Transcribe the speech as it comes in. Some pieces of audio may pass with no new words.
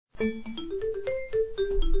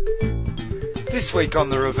This week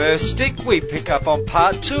on The Reverse Stick, we pick up on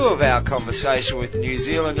part 2 of our conversation with New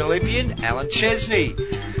Zealand Olympian Alan Chesney.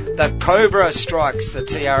 The Cobra strikes the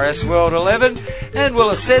TRS World 11 and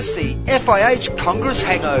will assess the FIH Congress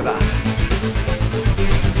hangover.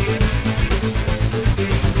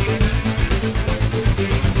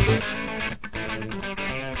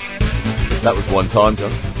 That was one time,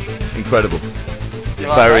 John. Incredible.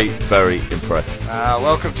 Very impressed.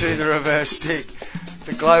 Welcome to The Reverse Stick,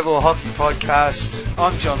 the Global Hockey Podcast.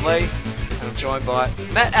 I'm John Lee, and I'm joined by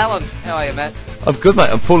Matt Allen. How are you, Matt? I'm good, mate.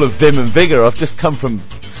 I'm full of vim and vigour. I've just come from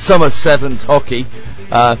Summer Sevens hockey.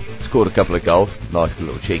 Scored a couple of goals. Nice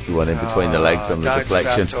little cheeky one in between the legs on the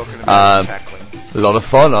deflection. Start talking about tackling. A lot of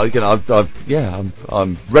fun.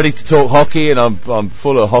 I'm ready to talk hockey, and I'm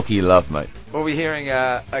full of hockey love, mate. We'll be hearing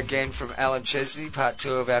again from Alan Chesney, part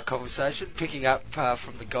 2 of our conversation, picking up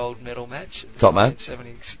from the gold medal match at the Top man.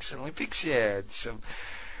 1976 Olympics. Yeah,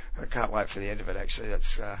 I can't wait for the end of it. Actually,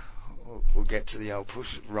 we'll get to the old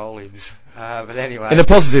push roll-ins. But anyway, in a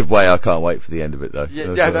positive way, I can't wait for the end of it, though.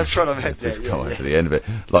 Yeah, that's what I meant. Can't wait for the end of it,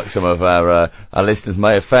 like some of our listeners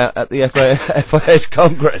may have found at the FIH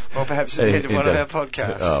Congress, or perhaps at the end of one of our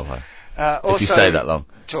podcasts. Oh, right. Also, if you stay that long,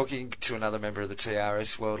 talking to another member of the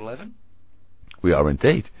TRS World 11. We are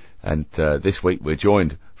indeed. And this week we're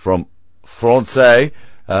joined from Francais. Is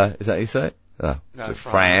that how you say it? No,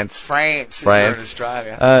 France. France. We're in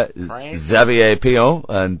Australia. Xavier Pion.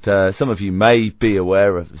 And some of you may be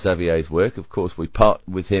aware of Xavier's work. Of course, we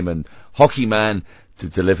partnered with him and Hockey Man to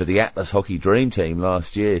deliver the Atlas Hockey Dream Team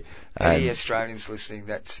last year. Any Australians listening,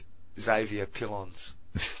 that's Xavier Pilons.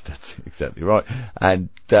 That's exactly right. And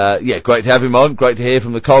great to have him on. Great to hear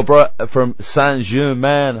from the Cobra from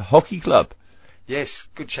Saint-Germain Hockey Club. Yes,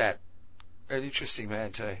 good chat. An interesting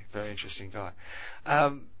man too. Very interesting guy.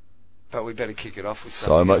 But we better kick it off with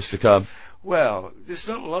something. So much to come. Well, there's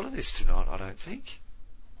not a lot of this tonight, I don't think.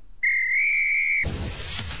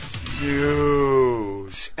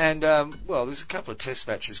 News. And, there's a couple of test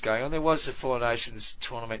matches going on. There was the Four Nations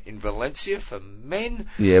tournament in Valencia for men.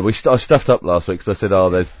 Yeah, I stuffed up last week because I said,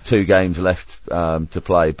 there's 2 games left to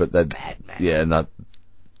play, but then,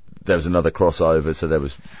 there was another crossover, so there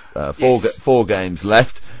was four games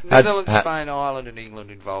left. Netherlands, Spain, Ireland and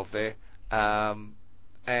England involved there.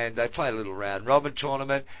 And they played a little round robin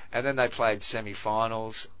tournament, and then they played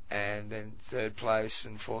semi-finals, and then third place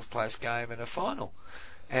and fourth place game and a final.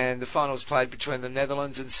 And the final was played between the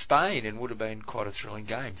Netherlands and Spain, and would have been quite a thrilling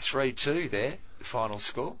game. 3-2 there, the final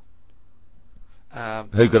score.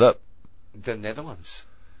 Who got up? The Netherlands.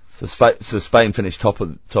 So Spain finished top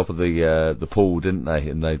of the pool, didn't they?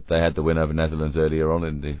 And they had the win over Netherlands earlier on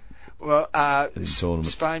in the tournament.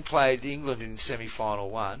 Spain played England in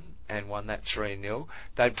semi-final 1 and won that 3-0.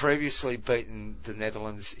 They'd previously beaten the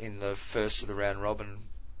Netherlands in the first of the round robin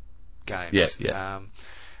games. Yeah.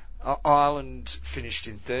 Ireland finished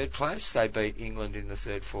in third place. They beat England in the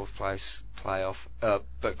third, fourth place playoff,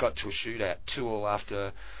 but got to a shootout, 2-2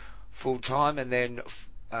 after full time, and then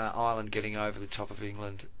Ireland getting over the top of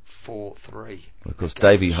England 4-3. Of course,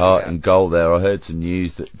 Davy Hart in goal there. I heard some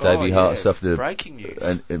news that Davy Hart suffered breaking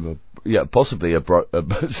news. Possibly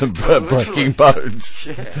some breaking bones.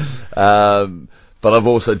 Yeah. But I've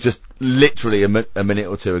also just literally a minute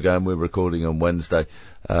or two ago, and we're recording on Wednesday,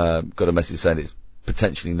 got a message saying it's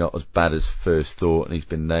potentially not as bad as first thought, and he's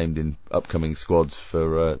been named in upcoming squads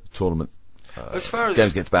for tournament. As far as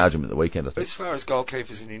games against Belgium at the weekend, I think. As far as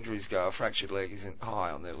goalkeepers and injuries go, a fractured leg isn't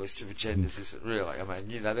high on their list of agendas, is it really? I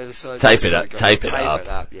mean, they're so... Tape it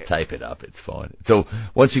up, it's fine. It's all,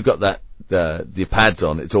 once you've got that, your pads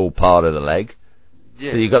on, it's all part of the leg.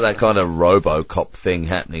 Yeah, so you've got that kind of RoboCop thing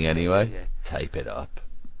happening anyway. Yeah. Tape it up.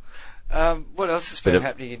 What else has been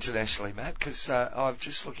happening internationally, Matt? Because I'm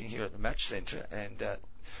just looking here at the Match Centre and...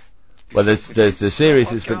 there's the series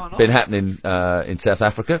that's been happening in South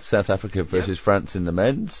Africa versus France in the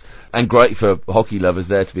men's, and great for hockey lovers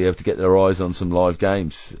there to be able to get their eyes on some live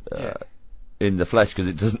games in the flesh, because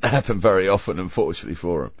it doesn't happen very often, unfortunately,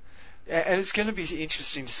 for them. And it's going to be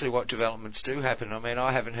interesting to see what developments do happen. I mean,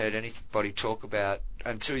 I haven't heard anybody talk about,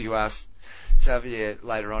 until you ask Xavier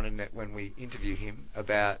later on when we interview him,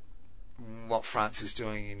 about what France is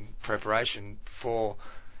doing in preparation for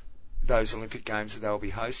those Olympic Games that they'll be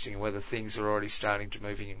hosting, and whether things are already starting to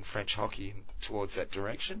moving in French hockey towards that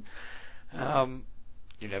direction.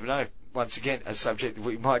 You never know. Once again, a subject that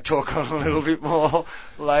we might talk on a little bit more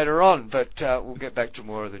later on, but we'll get back to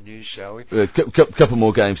more of the news, shall we? Couple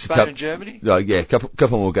more games Spain to come. And Germany?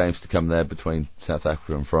 Couple more games to come there between South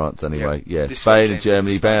Africa and France anyway. Yep. Spain and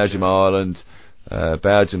Germany, Belgium, Ireland,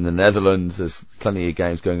 Belgium, the Netherlands. There's plenty of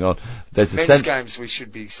games going on. There's men's games. We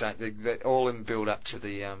should be saying that all in build up to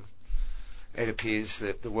the. It appears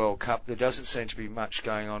that the World Cup. There doesn't seem to be much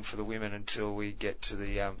going on for the women until we get to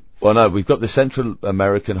the. Well, no, we've got the Central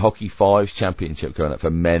American Hockey Fives Championship going up for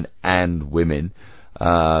men and women.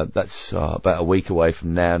 That's about a week away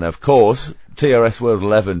from now. And of course, TRS World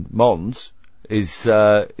 11 Mons is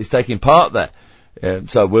taking part there.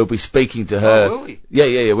 So we'll be speaking to her. Oh, will we?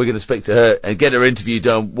 Yeah. We're going to speak to her and get her interview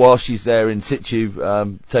done while she's there in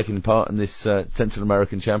situ, taking part in this Central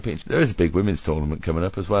American Championship. There is a big women's tournament coming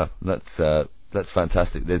up as well. That's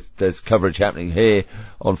fantastic. There's coverage happening here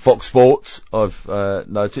on Fox Sports, I've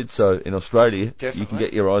noted. So in Australia, definitely. You can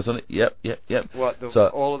get your eyes on it. Yep. What?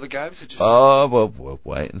 All of the games? Or just well, we'll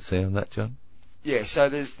wait and see on that, John. Yeah, so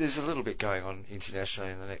there's a little bit going on internationally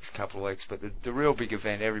in the next couple of weeks, but the real big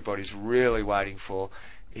event everybody's really waiting for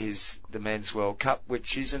is the Men's World Cup,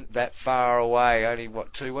 which isn't that far away. Only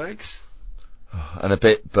 2 weeks? And a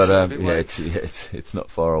bit, but it's not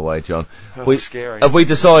far away, John. Scary. Have we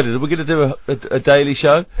decided? Are we going to do a daily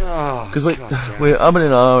show? Because we're umming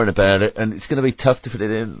and ahhing about it, and it's going to be tough to fit it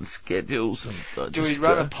in schedules. Do we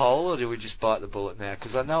run a poll, or do we just bite the bullet now?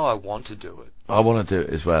 Because I know I want to do it. I want to do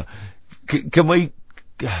it as well. Can we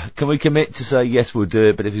commit to say yes, we'll do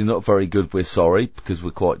it, but if he's not very good, we're sorry, because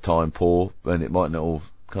we're quite time poor and it might not all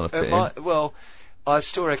kind of fit in? Well, I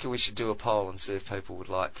still reckon we should do a poll and see if people would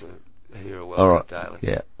like to hear a World Cup Daily.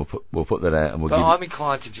 Yeah, we'll put that out, and I'm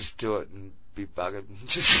inclined to just do it and be buggered and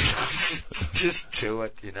just do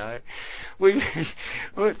it. You know,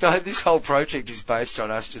 this whole project is based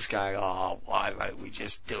on us just going, why don't we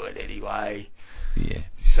just do it anyway? Yeah.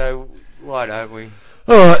 So why don't we?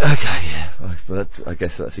 All right, okay, yeah. I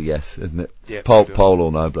guess that's a yes, isn't it? Yeah. Poll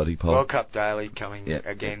or no bloody poll. World Cup Daily coming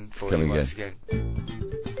again for you once again.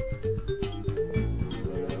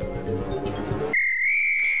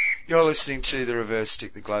 You're listening to the Reverse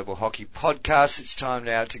Stick, the Global Hockey Podcast. It's time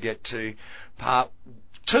now to get to part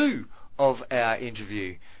 2 of our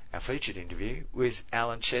interview, our featured interview with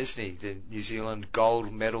Alan Chesney, the New Zealand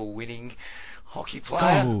gold medal winning hockey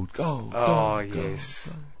player. Gold. Oh, yes.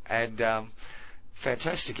 Gold. And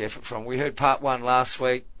fantastic effort from. We heard part 1 last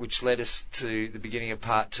week, which led us to the beginning of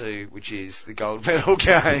part 2, which is the gold medal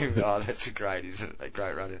game. That's great, isn't it? A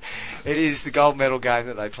great run. It is the gold medal game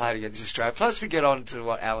that they played against Australia. Plus, we get on to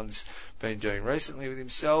what Alan's been doing recently with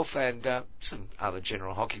himself and some other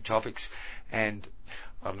general hockey topics. And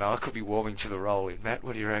I don't know, I could be warming to the role in. Matt,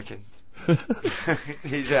 what do you reckon?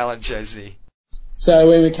 Here's Alan Chesney. So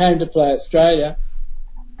when we came to play Australia,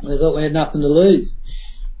 we thought we had nothing to lose.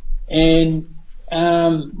 And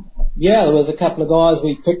there was a couple of guys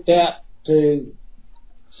we picked out to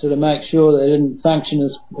sort of make sure they didn't function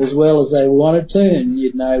as well as they wanted to, and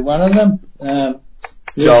you'd know one of them,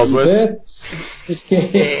 Charles Worth.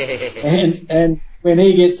 and when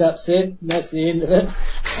he gets upset, that's the end of it.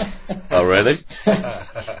 Oh, really?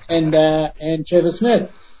 and Trevor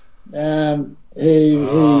Smith, who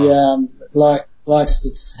likes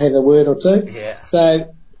to have a word or two. Yeah.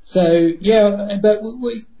 So yeah, but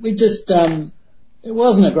we just it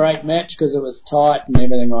wasn't a great match because it was tight and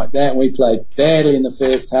everything like that. We played badly in the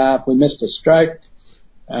first half. We missed a stroke.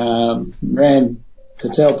 Ram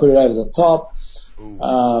Patel put it over the top.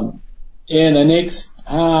 In the next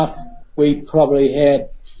half, we probably had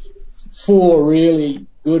 4 really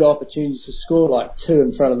good opportunities to score, like 2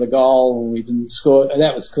 in front of the goal, and we didn't score. And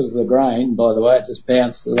that was because of the grain, by the way. It just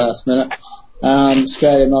bounced at the last minute.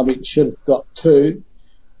 Australia maybe should have got 2.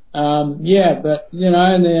 But,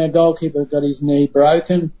 and the goalkeeper got his knee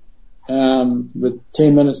broken, with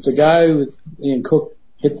 10 minutes to go. Ian Cook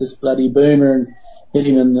hit this bloody boomer and hit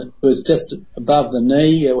him it was just above the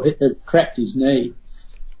knee, it cracked his knee.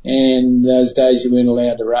 And those days you weren't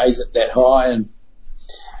allowed to raise it that high, and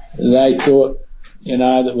they thought,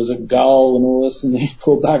 that was a goal and all this, and the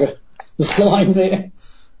poor bugger was lying there.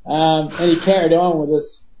 And he carried on with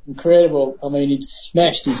this incredible, he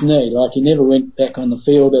smashed his knee, like he never went back on the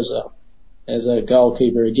field as a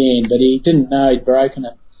goalkeeper again, but he didn't know he'd broken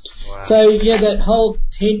it. Wow. So that whole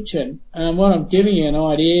tension, what I'm giving you an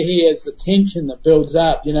idea here is the tension that builds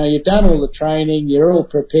up. You've done all the training, you're all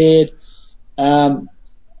prepared,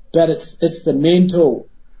 but it's the mental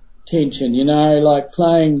tension, like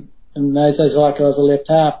playing in those days, like I was a left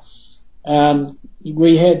half,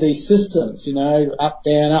 we had these systems, up,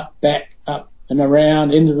 down, up, back, up and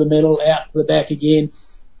around, into the middle, out to the back again,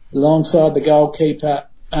 alongside the goalkeeper,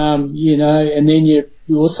 and then you're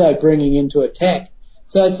also bringing into attack.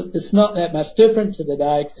 So it's not that much different to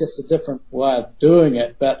today, it's just a different way of doing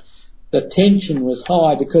it, but the tension was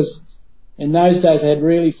high because in those days they had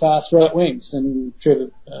really fast right wings, and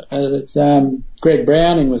Greg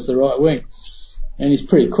Browning was the right wing, and he's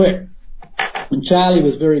pretty quick. And Charlie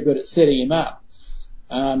was very good at setting him up.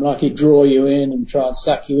 Like he'd draw you in and try and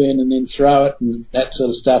suck you in and then throw it and that sort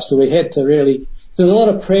of stuff. So we had to really, there was a lot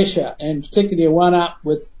of pressure, and particularly a one-up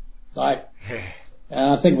with, like,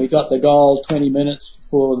 I think we got the goal 20 minutes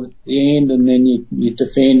before the end, and then you're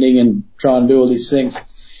defending and try and do all these things.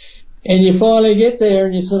 And you finally get there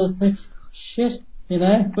and you sort of think, shit, we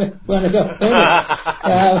want to go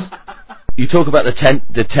better. You talk about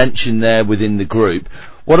the tension there within the group.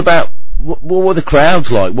 What about, what were the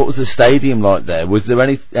crowds like? What was the stadium like there? Was there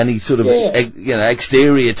any sort of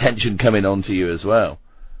exterior tension coming onto you as well?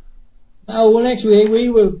 Oh, well, actually, we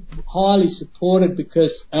were highly supported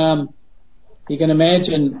because you can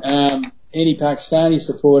imagine any Pakistani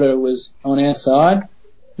supporter was on our side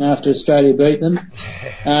after Australia beat them.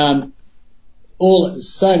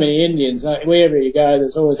 So many Indians. Wherever you go,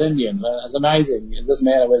 there's always Indians. It's amazing. It doesn't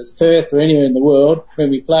matter whether it's Perth or anywhere in the world. When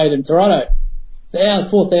we played in Toronto,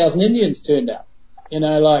 4,000 Indians turned up.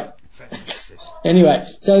 Anyway,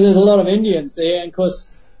 so there's a lot of Indians there, and of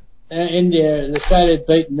course, Australia had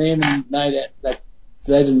beaten them and made it, they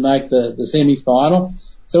didn't make the semi-final.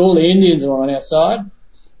 So all the Indians were on our side.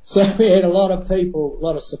 So we had a lot of people, a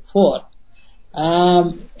lot of support.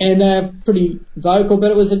 And they're pretty vocal, but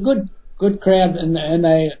it was a good crowd, and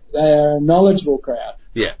they are a knowledgeable crowd.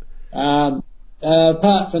 Yeah.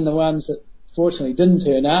 Apart from the ones that fortunately didn't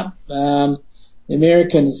turn up, the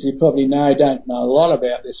Americans, you probably don't know a lot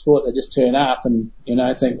about their sport. They just turn up and,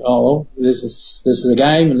 think, oh, well, this is a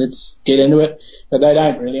game and let's get into it. But they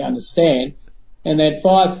don't really understand. And they had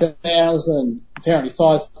 5,000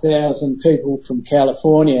 people from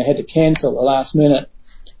California had to cancel at the last minute.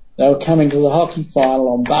 They were coming to the hockey final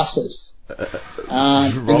on buses.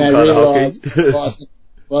 And they realised it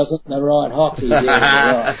wasn't the right hockey. Yeah,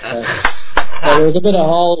 right. So there was a bit of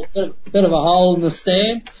a hole in the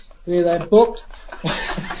stand where they booked.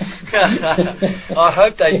 I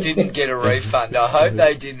hope they didn't get a refund. No.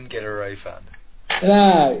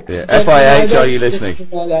 Yeah. FIH, are you listening?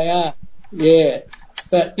 They are. Yeah.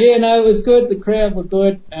 But yeah, no, it was good. The crowd were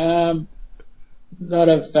good. Lot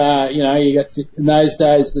of, you got in those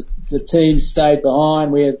days the team stayed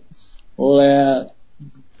behind. We had all our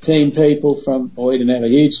team people we didn't have a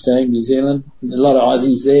huge team, New Zealand. A lot of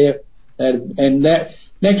Aussies there. And that,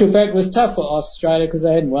 in actual fact, was tough for Australia because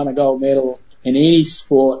they hadn't won a gold medal in any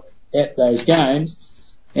sport at those games.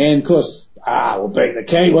 And of course, we'll beat the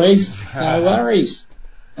Kiwis. No worries.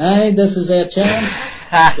 Hey, this is our chance.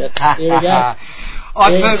 Here we go.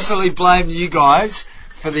 I personally blame you guys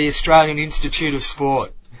for the Australian Institute of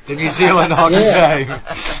Sport, the New Zealand hockey team.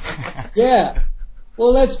 Yeah.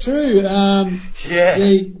 Well, that's true.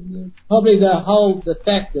 Probably the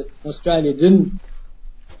fact that Australia didn't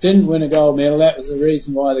win a gold medal, that was the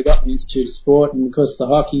reason why they got the Institute of Sport, and of course the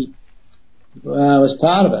hockey was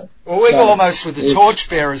part of it. Well, we're almost with the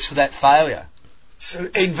torchbearers for that failure. So,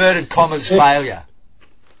 inverted commas, failure.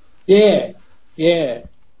 Yeah.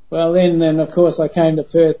 Well, then of course I came to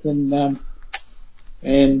Perth and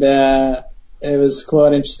it was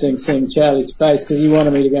quite interesting seeing Charlie's face because he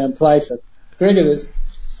wanted me to go and play for cricketers.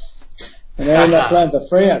 And I ended up playing for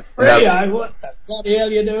Freo. Freo, what the bloody hell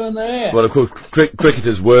are you doing there? Well, of course,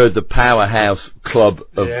 cricketers were the powerhouse club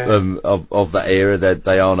of that era.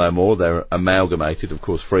 They are no more. They're amalgamated. Of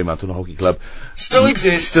course, Fremantle Hockey Club still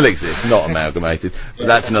exists, not amalgamated. But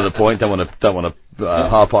that's another point. Don't want to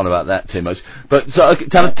harp on about that too much. But so,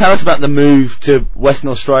 tell us about the move to Western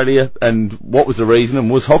Australia and what was the reason, and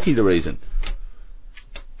was hockey the reason?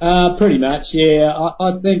 Pretty much, yeah.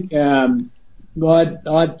 I think. I'd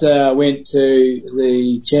went to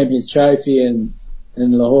the Champions Trophy in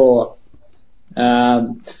Lahore.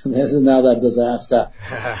 There's another disaster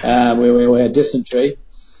where we had dysentery,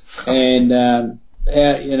 and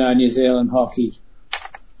New Zealand hockey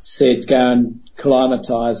said go and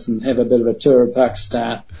acclimatise and have a bit of a tour of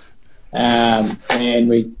Pakistan, and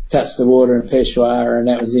we touched the water in Peshawar, and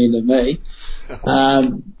that was the end of me.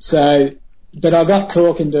 But I got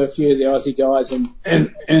talking to a few of the Aussie guys, and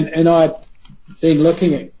I'd been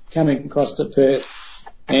looking at coming across to Perth,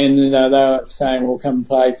 and they were saying, "Well, come and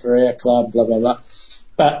play for our club," blah blah blah.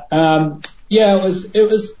 But it was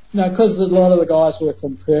because a lot of the guys were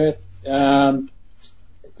from Perth. There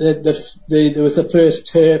was the first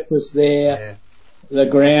turf was there. Yeah. The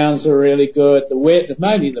grounds were really good.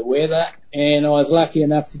 Mainly the weather, and I was lucky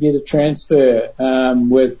enough to get a transfer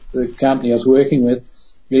with the company I was working with,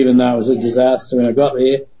 even though it was a disaster when I got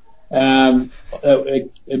there.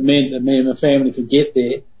 It meant that me and my family could get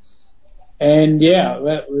there. yeah,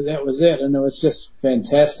 that was it, and it was just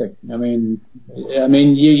fantastic. I mean,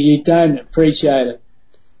 you don't appreciate it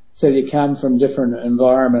till you come from different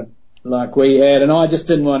environment like we had, and I just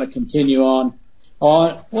didn't want to continue on.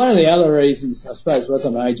 One of the other reasons, I suppose, was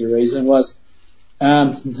a major reason, was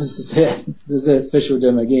this is the official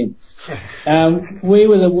doom again. We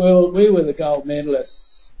were the gold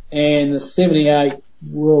medalists, and the '78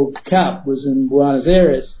 World Cup was in Buenos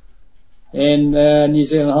Aires, and New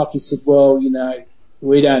Zealand Hockey said, well,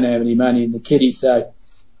 we don't have any money in the kitty, so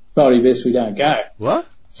probably best we don't go. What?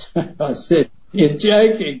 So I said, you're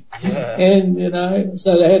joking. Yeah. And,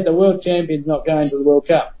 so they had the world champions not going to the World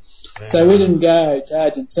Cup. So we didn't go to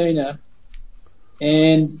Argentina.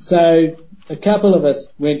 And so a couple of us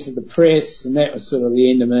went to the press, and that was sort of the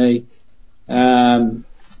end of me,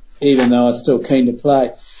 even though I was still keen to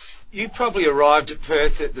play. You probably arrived at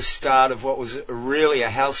Perth at the start of what was really a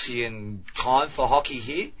halcyon time for hockey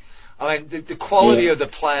here. I mean, the quality of the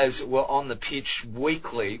players that were on the pitch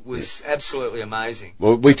weekly was absolutely amazing.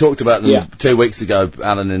 Well, we talked about them 2 weeks ago,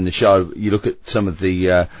 Alan, in the show. You look at some of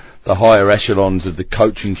the higher echelons of the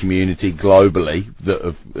coaching community globally that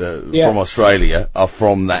have, from Australia are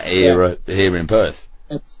from that era here in Perth.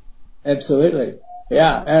 Absolutely.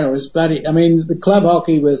 Yeah, and it was bloody, I mean, the club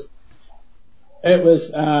hockey was,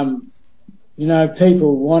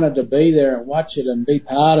 people wanted to be there and watch it and be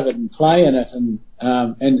part of it and play in it, and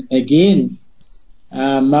again,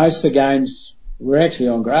 most of the games were actually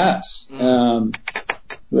on grass. We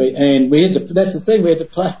had to, that's the thing, we had to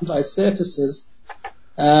play on those surfaces.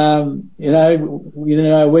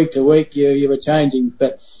 Week to week you were changing,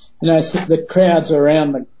 but, the crowds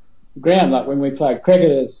around the ground, like when we played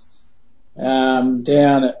cricketers,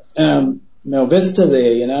 down at, Mel Vista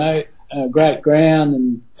there, a great ground,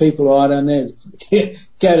 and people out on there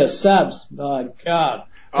go to subs. My God.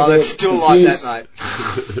 Oh, that's still confused. Like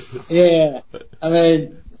that, mate. Yeah. I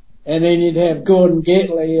mean, and then you'd have Gordon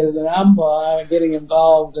Getley as an umpire getting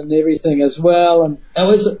involved and everything as well. And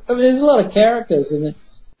there's a lot of characters, and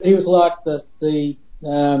he was like the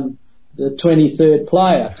 23rd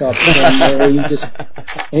player type thing, where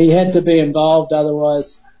he had to be involved,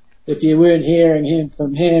 otherwise, if you weren't hearing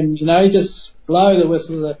from him, just blow the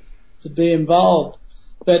whistle to be involved.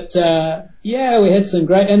 But, we had some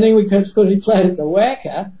great, and then because we played at the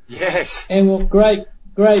Wacker. Yes. And great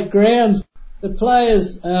grounds. The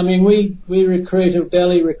players, we recruited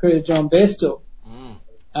John Bestel,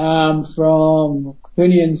 from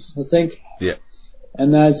Quinions, I think. Yeah.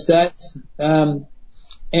 In those days. A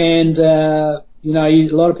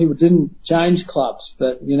lot of people didn't change clubs,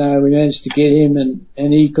 but, we managed to get him, and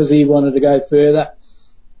because he wanted to go further.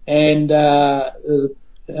 And,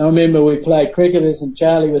 I remember we played cricketers, and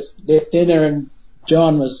Charlie was left inner and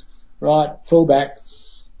John was right fullback,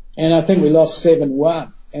 and I think we lost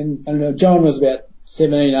 7-1, and John was about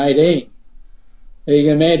 17, 18. You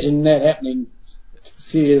can imagine that happening a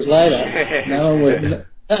few years later. No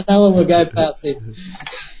one would go past him.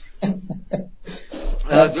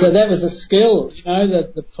 So that was a skill,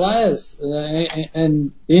 that the players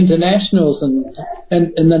and the internationals and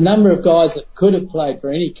the number of guys that could have played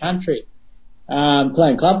for any country.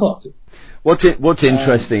 Playing club hockey. What's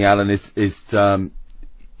interesting, Alan, is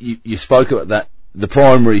you spoke about that, the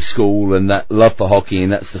primary school and that love for hockey,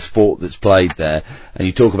 and that's the sport that's played there. And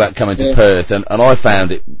you talk about coming to Perth, and I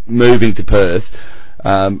found it moving to Perth.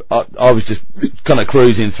 I was just kind of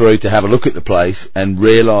cruising through to have a look at the place and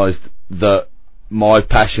realised that my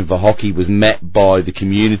passion for hockey was met by the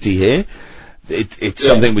community here. It's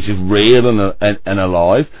something which is real and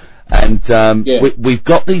alive. And we've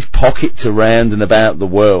got these pockets around and about the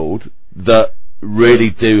world that really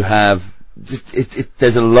do have.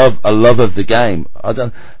 There's a love of the game.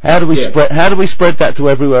 How do we spread that to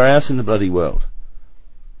everywhere else in the bloody world?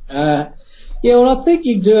 Well, I think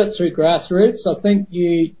you do it through grassroots. I think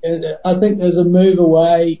there's a move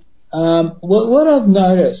away. What I've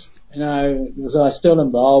noticed, because I'm still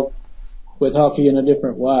involved with hockey in a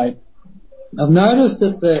different way, I've noticed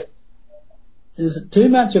that there's too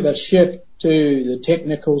much of a shift to the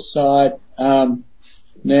technical side now,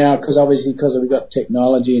 because we've got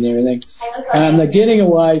technology and everything. They're getting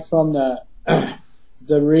away from the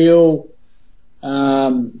real,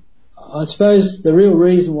 I suppose, the real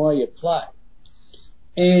reason why you play.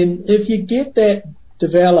 And if you get that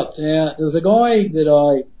developed, now there was a guy that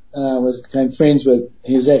I became friends with.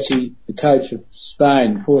 He was actually the coach of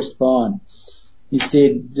Spain, Horst Bein. He's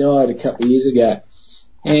died a couple of years ago.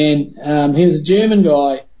 And he was a German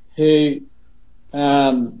guy who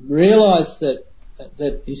realised that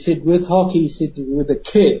he said with hockey, he said with the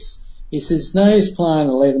kids, he says no, he's playing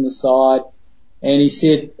 11 aside, and he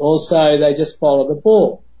said also they just follow the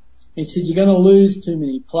ball. He said, you're going to lose too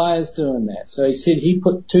many players doing that. So he said he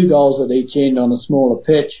put 2 goals at each end on a smaller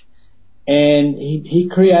pitch, and he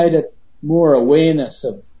created more awareness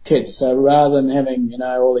of kids. So rather than having, you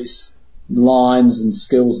know, all these lines and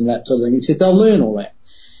skills and that sort of thing, he said they'll learn all that.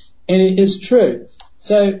 And it's true.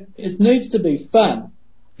 So it needs to be fun.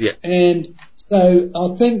 Yeah. And so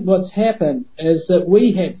I think what's happened is that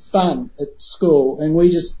we had fun at school and we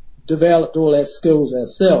just developed all our skills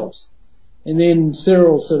ourselves. And then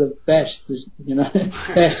Cyril sort of bashed us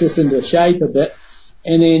into shape a bit.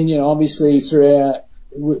 And then, you know, obviously that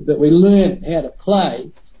we learned how to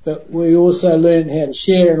play, but we also learned how to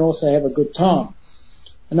share and also have a good time.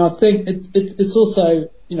 And I think it's also,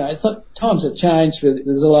 you know, it's like times have changed.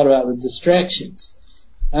 There's a lot of other distractions.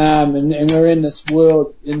 And we're in this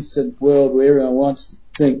instant world where everyone wants to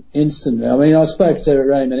think instantly. I mean, I spoke to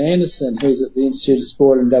Raymond Anderson, who's at the Institute of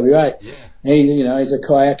Sport in WA. Yeah. He's a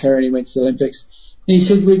kayaker and he went to the Olympics. And he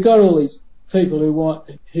said, we've got all these people who are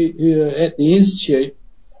at the Institute,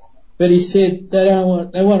 but he said they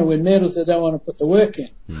want to win medals, they don't want to put the work in.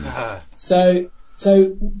 But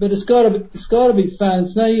it's got to be fun.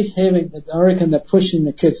 It's no use having, I reckon they're pushing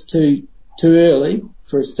the kids too early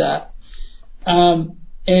for a start. And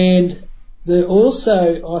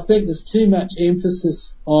I think there's too much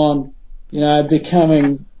emphasis on, you know,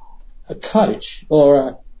 becoming a coach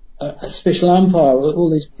or a special umpire with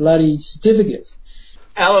all these bloody certificates.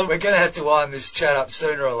 Alan, we're going to have to wind this chat up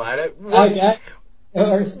sooner or later. Okay.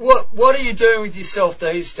 What are you doing with yourself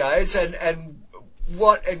these days, and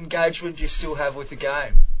what engagement do you still have with the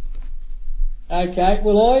game? Okay,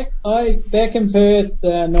 well, I back in Perth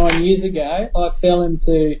 9 years ago, I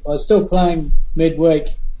was still playing midweek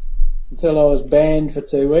until I was banned for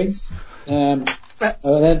 2 weeks. That's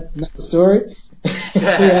the story.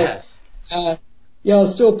 I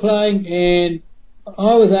was still playing, and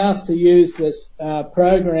I was asked to use this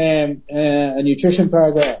program, a nutrition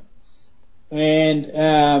program. And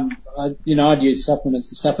I'd used supplements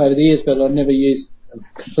and stuff over the years, but I'd never used a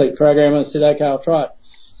complete program. I said, okay, I'll try it.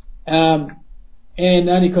 And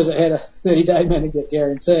only because it had a 30-day money-back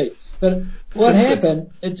guarantee. But what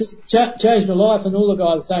happened, it just changed my life, and all the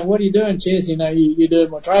guys were saying, what are you doing, Ches? You know, you're doing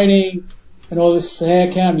my training and all this. How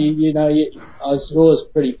come? I was always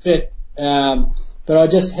pretty fit, but I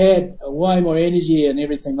just had way more energy and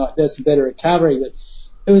everything like this and better recovery. But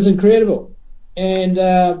it was incredible. And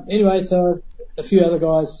anyway, so a few other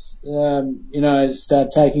guys,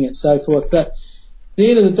 started taking it and so forth. But at the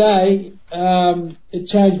end of the day, it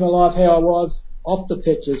changed my life, how I was off the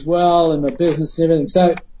pitch as well, and my business and everything.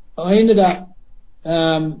 So I ended up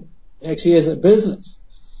actually as a business.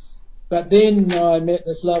 But then I met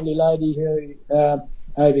this lovely lady who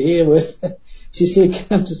over here with, she said,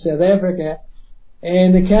 come to South Africa.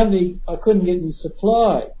 And the company, I couldn't get any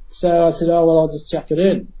supply. So I said, oh, well, I'll just chuck it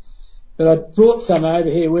in. But I brought some over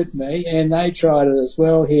here with me, and they tried it as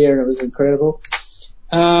well here, and it was incredible.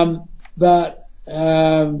 And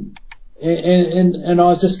I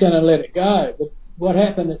was just going to let it go. But what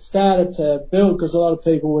happened, it started to build because a lot of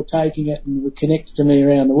people were taking it and were connected to me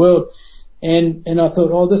around the world. And I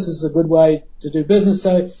thought, oh, this is a good way to do business.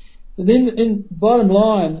 So then, bottom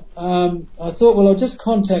line, I thought, well, I'll just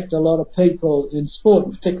contact a lot of people in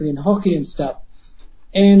sport, particularly in hockey and stuff.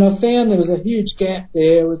 And I found there was a huge gap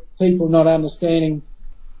there with people not understanding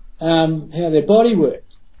how their body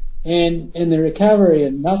worked and their recovery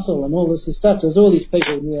and muscle and all this stuff. There's all these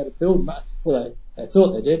people who knew how to build muscle. Well, they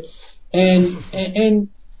thought they did. And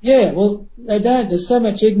yeah, well, they don't. There's so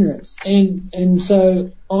much ignorance. And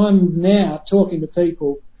so I'm now talking to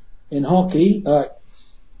people in hockey, like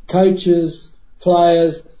coaches,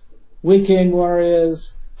 players, weekend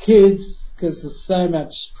warriors, kids, because there's so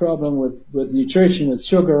much problem with nutrition, with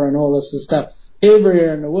sugar and all this stuff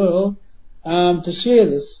everywhere in the world, to share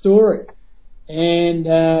this story. And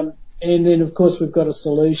then of course we've got a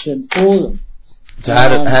solution for them. So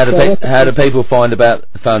how do people find out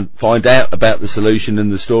about the solution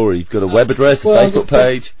and the story? You've got a web address, a Facebook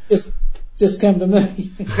page? Just come to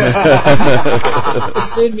me.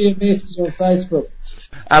 Just send me a message on Facebook.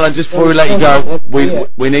 Alan, just before we let you go,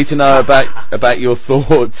 we need to know about your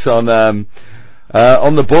thoughts on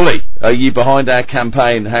the bully. Are you behind our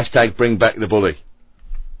campaign, #BringBackTheBully?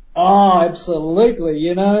 Oh, absolutely.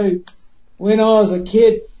 You know, when I was a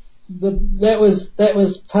kid, that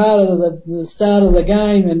was part of the start of the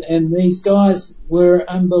game, and these guys were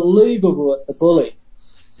unbelievable at the bully.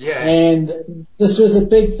 Yeah. And this was a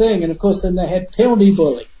big thing, and of course then they had penalty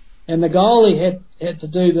bully, and the goalie had to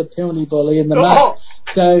do the penalty bully in the mud.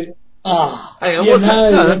 So, hang on, what's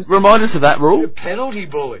that? No, remind us of that rule. The penalty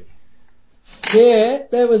bully. Yeah,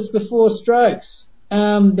 that was before strokes.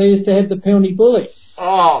 They used to have the penalty bully.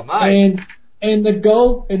 Oh, mate. And the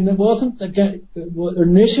goal, and it wasn't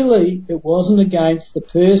initially it wasn't against the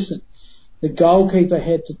person. The goalkeeper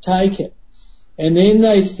had to take it. And then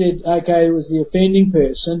they said, okay, it was the offending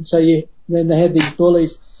person. So then they had these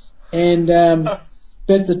bullies. And,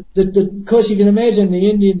 but of course you can imagine the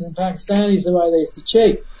Indians and Pakistanis, the way they used to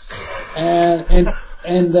cheat. And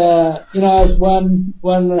you know, it was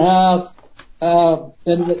 1.5,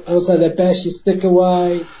 and also they bash your stick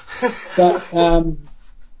away. But,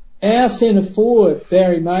 our centre forward,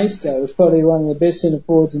 Barry Maisto, was probably one of the best centre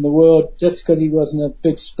forwards in the world just because he wasn't a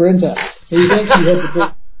big sprinter. He's actually had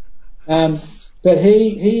the big, but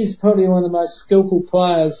he's probably one of the most skillful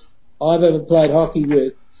players I've ever played hockey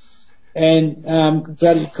with. And,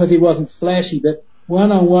 because he wasn't flashy, but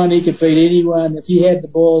one-on-one he could beat anyone. If he had the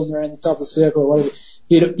ball and they're in the top of the circle or whatever,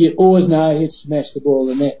 you'd always know he'd smash the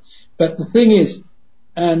ball in the net. But the thing is,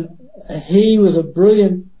 he was a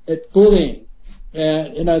brilliant at bullying.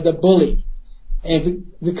 You know, the bully,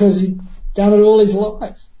 and because he'd done it all his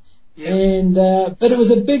life. Yeah. And, but it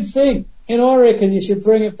was a big thing, and I reckon you should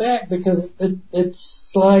bring it back because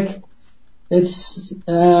it's like, I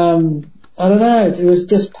don't know, it was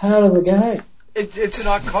just part of the game. It's an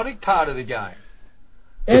iconic part of the game.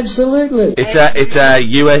 Absolutely. It's our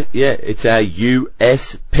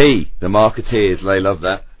USP. The marketeers, they love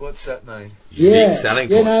that. What's that mean? Unique selling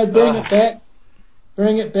points. You know, bring it back.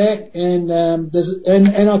 Bring it back, and I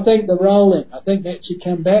think the rolling. I think that should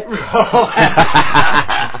come back.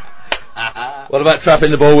 What about trapping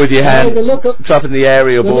the ball with your hand? Trapping the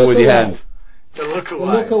aerial ball with your hand. The look away.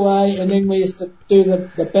 The look away, and then we used to do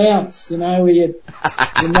the bounce. You know, where you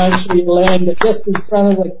make sure you land it just in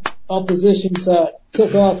front of the opposition, so it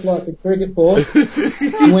took off like a cricket ball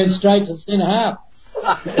and went straight to centre half.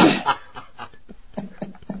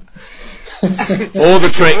 all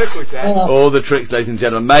the tricks, ladies and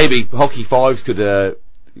gentlemen. Maybe Hockey Fives could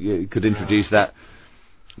introduce that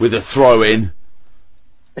with a throw in.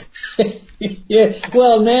 Yeah,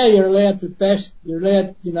 well now you're allowed to bash. You're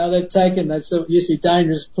allowed, you know, they've taken that. So it used to be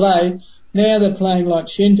dangerous play. Now they're playing like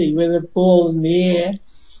shinty with a ball in the air.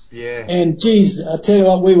 Yeah. And geez, I tell you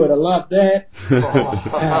what, we would have loved that.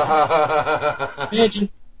 Imagine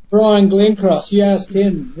Brian Glencross, you ask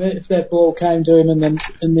him if that ball came to him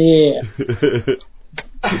in the air.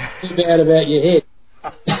 about your head.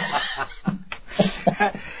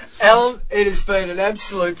 Alan, it has been an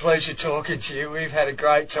absolute pleasure talking to you. We've had a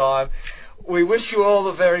great time. We wish you all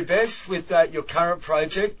the very best with your current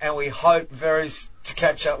project, and we hope to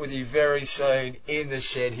catch up with you very soon in the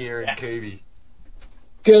shed here in Kubi.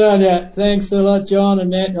 Good on you. Thanks a lot, John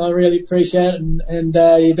and Matt. I really appreciate it, and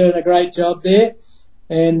you're doing a great job there.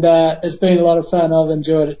 And it's been a lot of fun. I've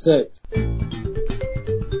enjoyed it too.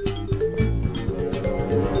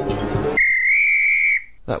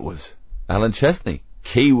 That was Alan Chesney,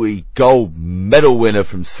 Kiwi gold medal winner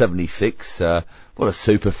from '76. What a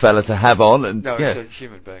super fella to have on. And no, he's a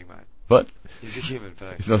human being, mate. What? He's a human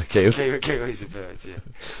being. He's not a Kiwi. Kiwis are birds, yeah.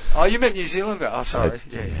 Oh, you meant New Zealander? Oh, sorry.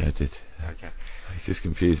 Yeah, I did. Okay. He's just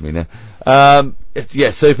confused me now.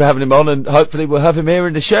 Super having him on, and hopefully we'll have him here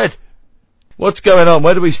in the shed. What's going on?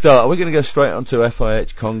 Where do we start? Are we going to go straight on to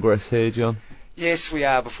FIH Congress here, John? Yes, we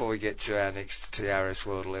are, before we get to our next TRS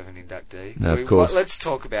World 11 inductee. No, of course. Let's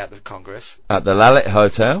talk about the Congress. At the Lalit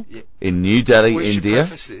Hotel in New Delhi, we India. We should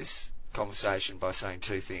preface this conversation by saying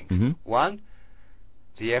two things. Mm-hmm. One,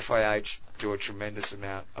 the FIH do a tremendous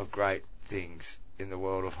amount of great things in the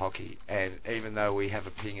world of hockey, and even though we have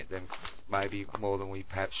a ping at them maybe more than we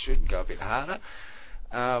perhaps should and go a bit harder,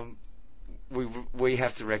 we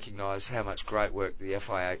have to recognise how much great work the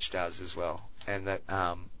FIH does as well, and that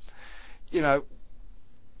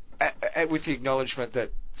with the acknowledgement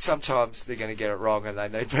that sometimes they're going to get it wrong, and they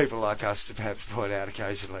need people like us to perhaps point out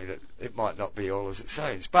occasionally that it might not be all as it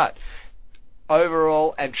seems. But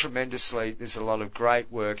overall and tremendously, there's a lot of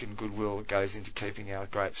great work and goodwill that goes into keeping our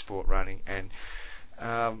great sport running, and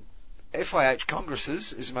FIH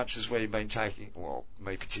Congresses, as much as we've been taking, well,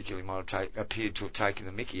 me particularly might have appeared to have taken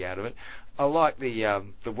the mickey out of it, I like the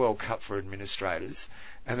World Cup for administrators,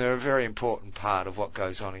 and they're a very important part of what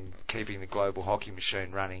goes on in keeping the global hockey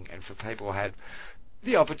machine running, and for people who had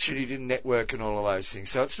the opportunity to network and all of those things.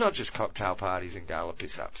 So it's not just cocktail parties and gala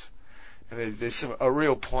piss-ups. And there's a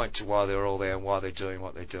real point to why they're all there and why they're doing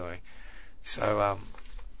what they're doing. So,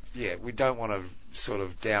 we don't want to sort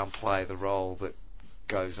of downplay the role that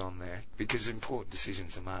goes on there, because important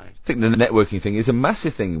decisions are made. I think the networking thing is a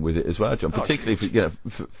massive thing with it as well, John, particularly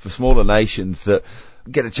for smaller nations that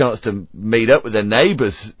get a chance to meet up with their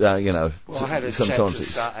neighbours, Well, I had a sometimes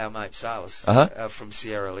chat to our mate Salas from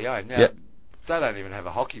Sierra Leone. Now, they don't even have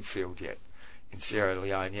a hockey field yet. in Sierra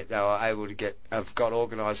Leone, yet they were able to got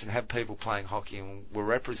organised and have people playing hockey and were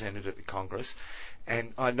represented at the Congress.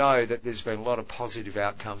 And I know that there's been a lot of positive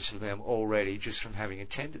outcomes for them already just from having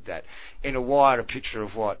attended that, in a wider picture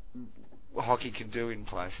of what hockey can do in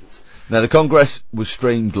places. Now, the Congress was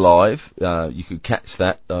streamed live. You could catch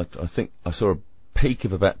that. I think I saw a peak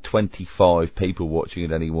of about 25 people watching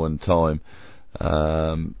at any one time. It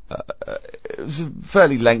was a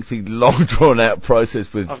fairly lengthy, long drawn out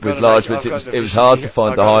process with large bits. It was hard to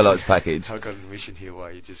find the highlights package. I've got an admission here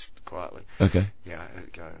while you just quietly. Okay. Yeah, I had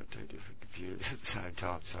it going on 2 different computers at the same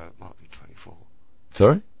time, so it might be 24.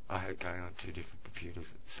 Sorry? I had it going on 2 different computers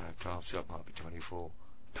at the same time, so it might be 24.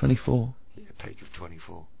 24? Yeah, peak of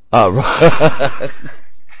 24. Oh, right.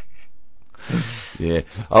 Yeah,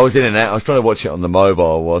 I was in and out. I was trying to watch it on the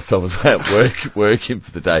mobile whilst I was out working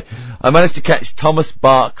for the day. I managed to catch Thomas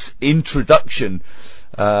Bark's introduction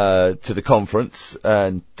to the conference,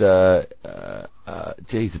 and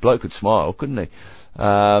geez, the bloke could smile, couldn't he?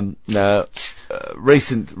 Now,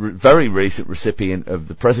 very recent recipient of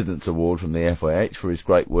the President's Award from the FIH for his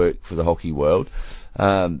great work for the hockey world.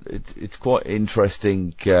 It's quite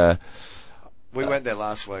interesting. We went there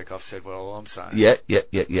last week. I've said what all I'm saying. Yeah.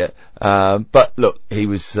 But look, he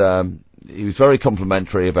was very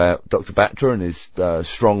complimentary about Dr. Batra and his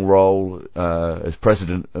strong role as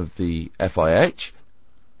president of the FIH,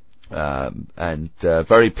 and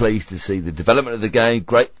very pleased to see the development of the game.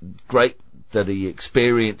 Great that he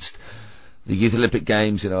experienced the Youth Olympic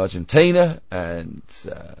Games in Argentina, and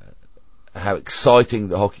how exciting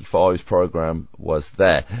the Hockey Fives program was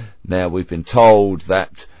there. Now, we've been told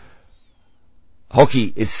that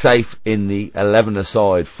hockey is safe in the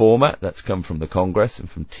 11-a-side format. That's come from the Congress and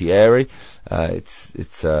from Thierry.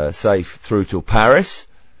 It's safe through till Paris.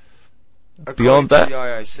 According Beyond that, to the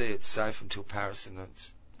IOC, it's safe until Paris, and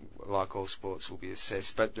that's, like all sports, will be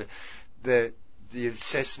assessed. But the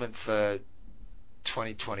assessment for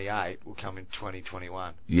 2028 will come in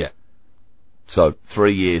 2021. Yeah. So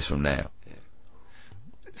 3 years from now. Yeah.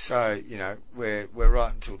 So we're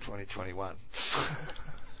right until 2021.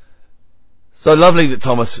 So lovely that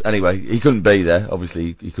Thomas, anyway, he couldn't be there.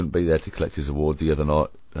 Obviously, he couldn't be there to collect his award the other night,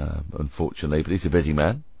 unfortunately, but he's a busy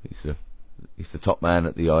man. He's the top man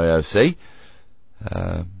at the IOC.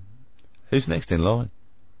 Who's next in line?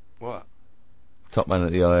 What? Top man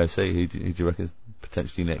at the IOC. Who do you reckon is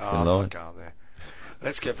potentially next in line? I'm not going there.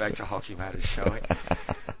 Let's get back to hockey matters, shall we?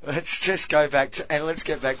 Let's just go back to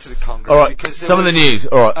the Congress. All right, because some of the news.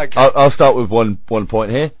 All right, okay. I'll start with one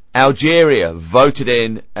point here. Algeria voted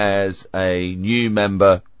in as a new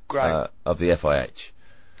member of the FIH.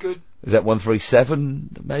 Good. Is that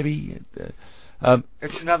 137, maybe?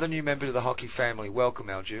 It's another new member to the hockey family. Welcome,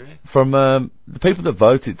 Algeria. From the people that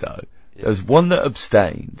voted, though, there was one that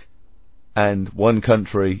abstained and one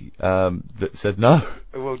country that said no.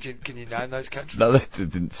 Well, can you name those countries? No, they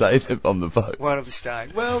didn't say them on the vote. One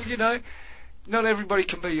abstained. Well, not everybody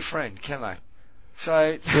can be your friend, can they?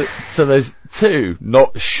 So there's two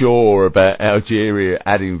not sure about Algeria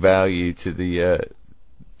adding value to the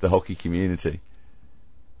hockey community.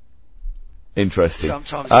 Interesting.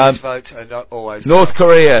 Sometimes these votes are not always. North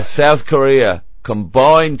Korea, South Korea,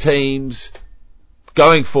 combined teams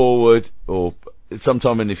going forward, or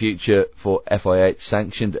sometime in the future, for FIH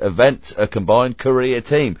sanctioned events, a combined Korea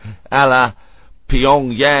team, a la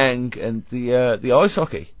Pyongyang and the ice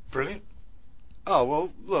hockey. Brilliant. Oh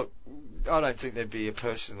well, look. I don't think there'd be a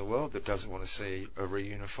person in the world that doesn't want to see a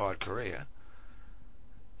reunified Korea.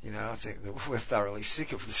 I think that we're thoroughly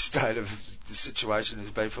sick of the state of the situation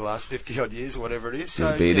has been for the last 50 odd years or whatever it is. So,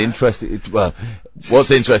 it'd be an interesting.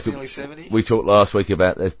 What's interesting? Nearly 70. We talked last week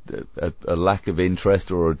about a lack of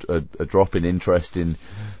interest or a drop in interest in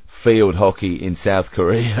field hockey in South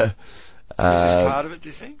Korea. Is this part of it? Do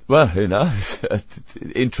you think? Well, who knows?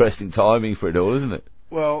 Interesting timing for it all, isn't it?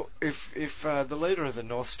 Well, if the leader of the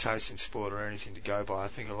North's tasting sport or anything to go by, I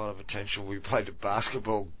think a lot of attention will be paid to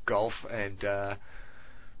basketball, golf, and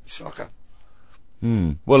soccer.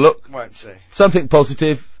 Well, look, wait and see. Something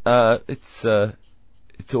positive. It's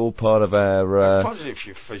all part of our. It's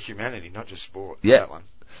positive for humanity, not just sport. Yeah. That one.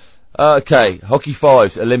 Okay, hockey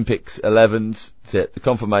fives, Olympics 11s. The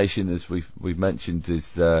confirmation, as we've mentioned,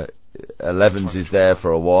 is 11s is there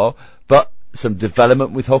for a while, but some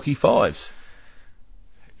development with hockey fives.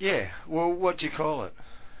 Yeah, well, what do you call it?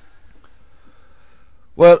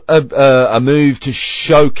 Well, a move to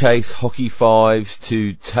showcase hockey fives,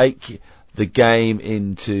 to take the game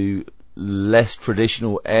into less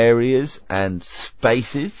traditional areas and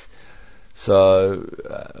spaces.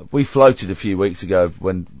 So, we floated a few weeks ago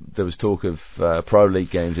when there was talk of Pro League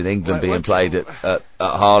games in England being played at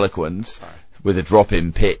Harlequins with a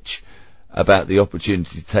drop-in pitch. about the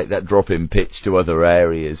opportunity to take that drop-in pitch to other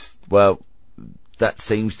areas. Well, that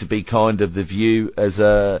seems to be kind of the view as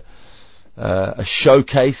a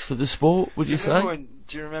showcase for the sport, would you say?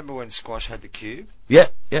 Do you remember when squash had the cube? Yeah,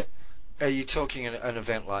 yeah. Are you talking an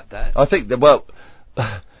event like that? I think that, well,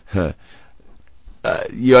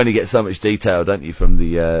 you only get so much detail, don't you, from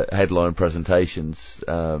the headline presentations.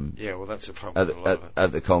 Yeah, well, that's a problem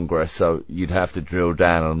at the Congress, so you'd have to drill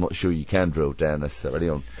down, and I'm not sure you can drill down necessarily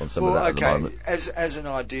on some of that at the moment. As an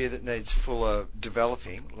idea that needs fuller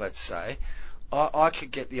developing, let's say, I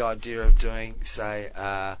could get the idea of doing, say,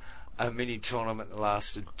 a mini tournament that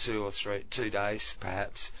lasted 2 days,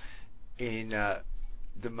 perhaps, in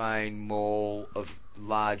the main mall of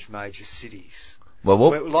large major cities.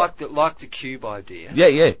 Well, like the cube idea. Yeah,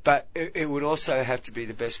 yeah. But it would also have to be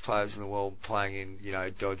the best players in the world playing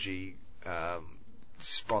in, dodgy,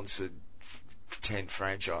 sponsored tent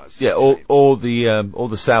franchise. Yeah, all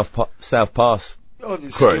the South Pass or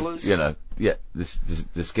the crew, skillers.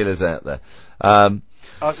 The skillers out there.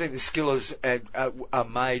 I think the skillers are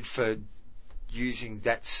made for using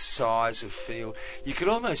that size of field. You could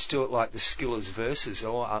almost do it like the skillers versus,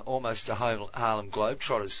 or almost a Harlem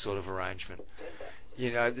Globetrotters sort of arrangement.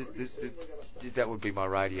 That would be my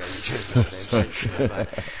radio. The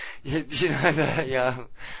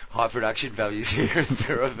high production values here at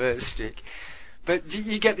the reverse stick. But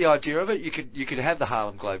you get the idea of it. You could have the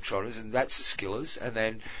Harlem Globetrotters, and that's the skillers, and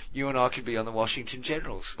then you and I could be on the Washington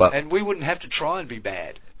Generals, and we wouldn't have to try and be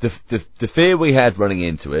bad. The fear we had running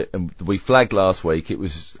into it, and we flagged last week, it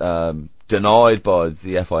was denied by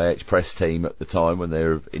the FIH press team at the time when they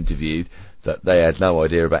were interviewed, that they had no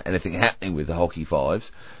idea about anything happening with the hockey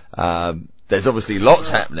fives. There's obviously lots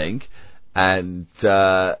happening, and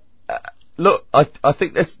look, I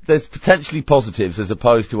think there's potentially positives as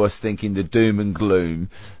opposed to us thinking the doom and gloom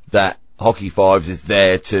that hockey fives is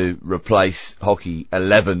there to replace hockey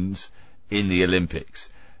 11s in the Olympics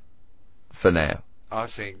for now. I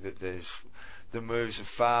think that the moves are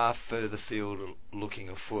far further field looking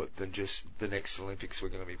afoot than just the next Olympics we're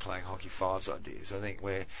going to be playing hockey fives ideas. I think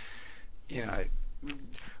we're,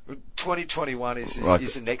 2021 is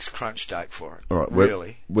the next crunch date for it. All right,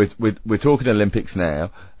 really. We're talking Olympics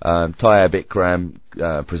now. Tyab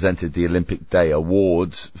Ikram presented the Olympic Day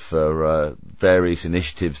Awards for various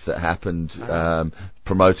initiatives that happened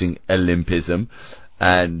promoting Olympism,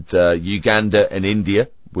 and Uganda and India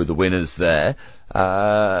were the winners there.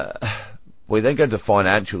 We then go to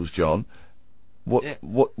financials, John.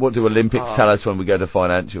 What do Olympics tell us when we go to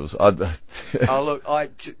financials?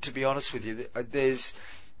 Look, to be honest with you, there's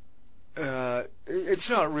it's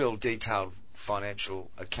not a real detailed financial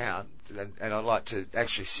account, and I'd like to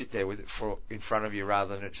actually sit there with it in front of you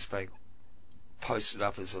rather than it just being posted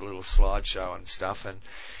up as a little slideshow and stuff. And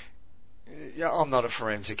I'm not a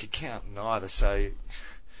forensic accountant either, so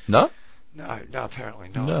no. No, apparently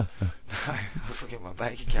not. No. I was looking at my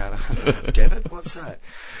bank account. Debit? What's that?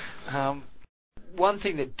 One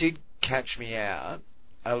thing that did catch me out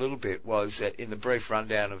a little bit was that in the brief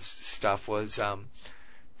rundown of stuff was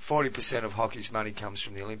 40% of hockey's money comes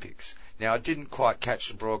from the Olympics. Now, I didn't quite catch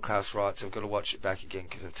the broadcast rights. I've got to watch it back again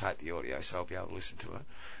because I've taped the audio, so I'll be able to listen to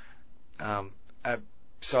it.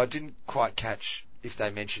 So I didn't quite catch if they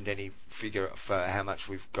mentioned any figure for how much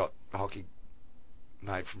we've got hockey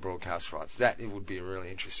made from broadcast rights. That it would be a really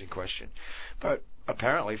interesting question. But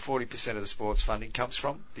apparently 40% of the sports funding comes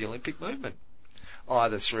from the Olympic movement,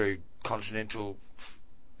 either through continental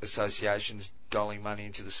associations doling money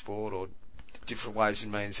into the sport or different ways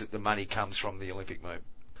and means that the money comes from the Olympic movement.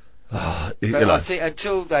 But I think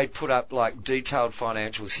until they put up like detailed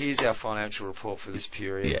financials, here's our financial report for this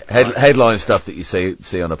period. Yeah, headline stuff that you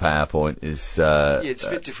see on a PowerPoint is it's a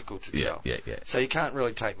bit difficult to tell. Yeah. So you can't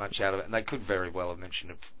really take much out of it, and they could very well have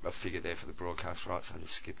mentioned a figure there for the broadcast rights. I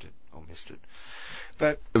just skipped it or missed it.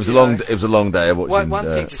 But it was a long day of watching. One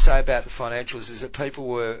thing to say about the financials is that people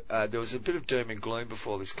were there was a bit of doom and gloom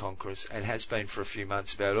before this Congress, and has been for a few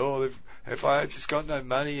months about FIH just got no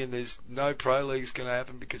money and there's no pro leagues going to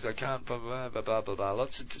happen because they can't blah blah blah blah blah blah.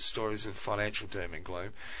 Lots of stories of financial doom and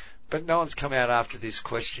gloom, but no one's come out after this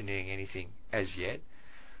questioning anything as yet.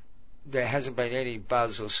 There hasn't been any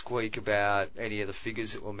buzz or squeak about any of the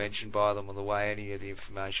figures that were mentioned by them or the way any of the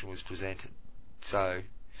information was presented. So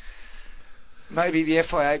maybe the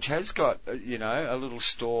FIH has got a little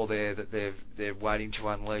store there that they're waiting to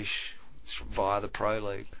unleash via the pro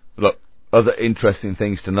league. Look, other interesting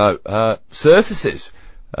things to note: surfaces,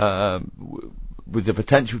 with the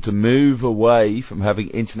potential to move away from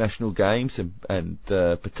having international games and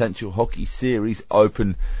potential hockey series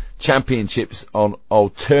open championships on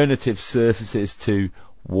alternative surfaces to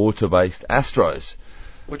water-based Astros.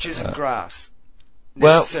 which isn't grass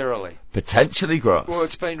Well, necessarily. Potentially grass. Well,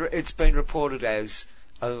 it's been reported as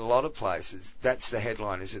a lot of places. That's the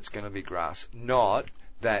headline: is it's going to be grass, not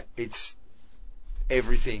that it's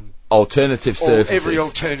everything. Alternative surfaces. Every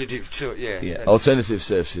alternative to it. Yeah. Alternative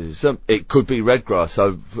surfaces. It could be red grass.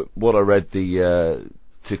 So what I read,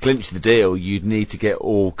 to clinch the deal, you'd need to get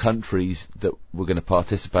all countries that were going to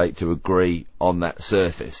participate to agree on that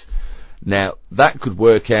surface. Now, that could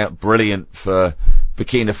work out brilliant for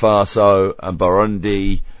Burkina Faso and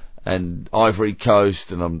Burundi and Ivory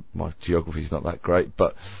Coast, and my geography's not that great,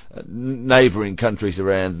 but neighbouring countries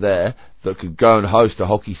around there that could go and host a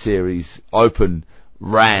hockey series open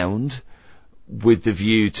round with the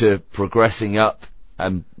view to progressing up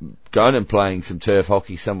and going and playing some turf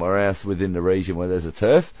hockey somewhere else within the region where there's a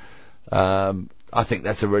turf. I think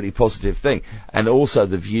that's a really positive thing. And also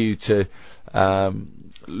the view to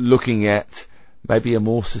looking at maybe a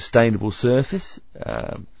more sustainable surface.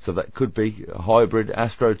 So that could be a hybrid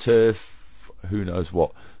AstroTurf, who knows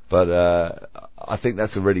what. But I think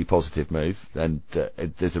that's a really positive move. And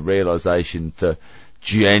there's a realisation to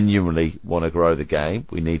genuinely want to grow the game.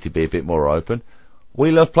 We need to be a bit more open. We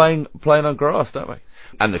love playing on grass, don't we?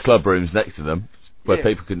 And the club rooms next to them, where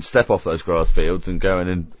people can step off those grass fields and go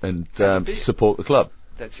in and support the club.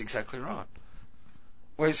 That's exactly right.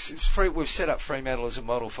 We've set up Fremantle as a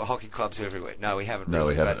model for hockey clubs everywhere. No, we haven't. No,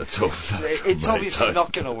 really, we haven't at all. It's obviously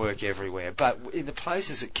not going to work everywhere, but in the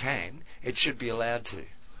places it can, it should be allowed to.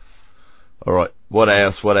 All right. What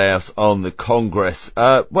else on the Congress?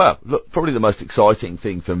 Well, look, probably the most exciting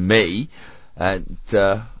thing for me, and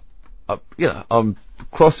I'm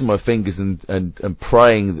crossing my fingers and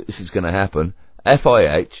praying that this is going to happen.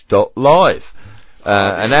 FIH.live.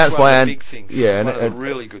 Announced by Andy. One of the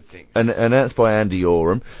really good things. Announced by Andy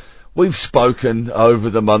Oram. We've spoken over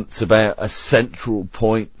the months about a central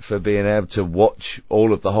point for being able to watch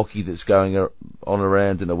all of the hockey that's going on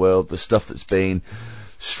around in the world, the stuff that's being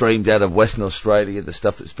streamed out of Western Australia, the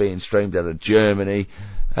stuff that's being streamed out of Germany,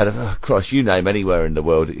 out of, you name anywhere in the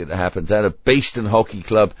world it happens, out of Beeston Hockey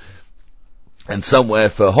Club, and somewhere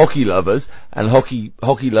for hockey lovers, and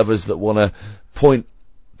hockey lovers that want to point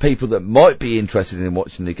people that might be interested in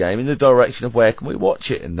watching the game in the direction of where can we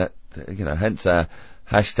watch it, and that, hence our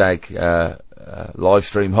hashtag live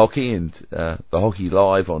stream hockey and the hockey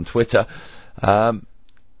live on Twitter.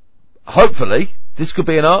 Hopefully this could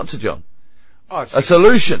be an answer, John. A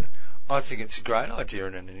solution. I think it's a great idea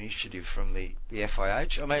and an initiative from the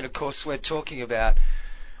FIH. I mean, of course, we're talking about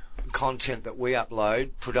content that we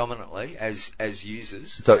upload predominantly as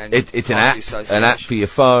users. So it's an app for your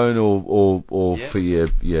phone or for your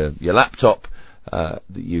laptop that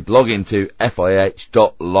you'd log into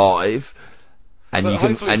FIH.live. And you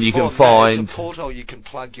can find it's a portal you can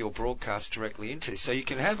plug your broadcast directly into. So you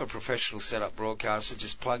can have a professional setup broadcaster,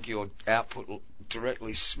 just plug your output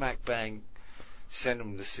directly, smack bang, send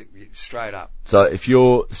them straight up. So if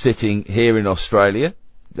you're sitting here in Australia,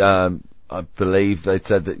 I believe they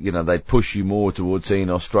said that, they'd push you more towards seeing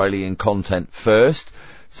Australian content first.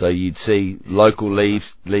 So you'd see local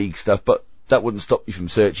league stuff, but that wouldn't stop you from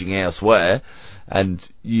searching elsewhere. And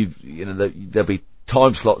there'll be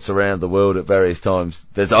time slots around the world at various times.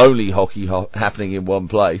 There's only hockey happening in one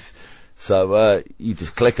place. So, you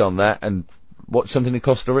just click on that and watch something in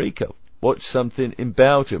Costa Rica, watch something in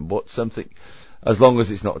Belgium, watch something, as long as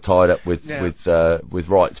it's not tied up with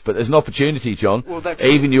rights. But there's an opportunity, John. Well,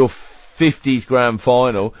 even your 50s grand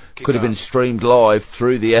final could have been streamed live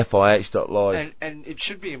through the FIH.live. And it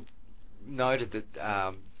should be noted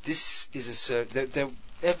that, this is the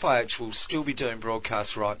FIH will still be doing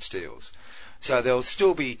broadcast rights deals. So there'll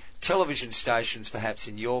still be television stations, perhaps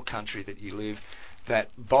in your country that you live, that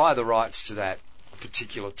buy the rights to that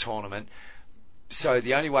particular tournament. So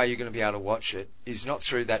the only way you're going to be able to watch it is not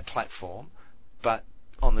through that platform, but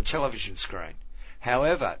on the television screen.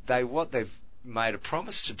 However, what they've made a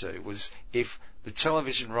promise to do was, if the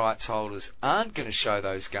television rights holders aren't going to show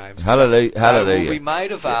those games, they will be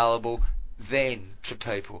made available then to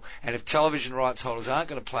people. And if television rights holders aren't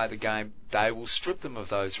going to play the game, they will strip them of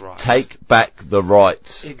those rights. Take back the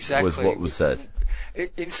rights. Exactly. Was what was said.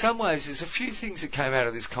 In some ways, there's a few things that came out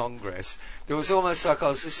of this Congress. There was almost like I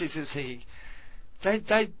was listening to the thing,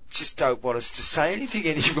 they just don't want us to say anything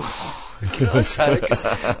anymore. Can I say that?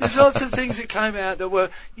 'Cause there's lots of things that came out that were,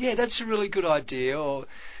 that's a really good idea,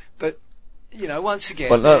 but once again.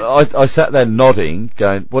 Well, I sat there nodding,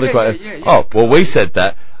 going, "What a great!" Well, we said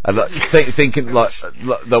that, and thinking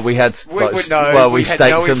that we had, we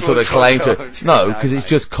staked some sort of claim to it. No, because it's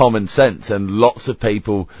just common sense, and lots of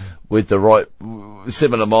people with the right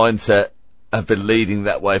similar mindset have been leading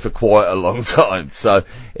that way for quite a long time. So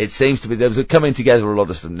it seems to be there's a coming together of a lot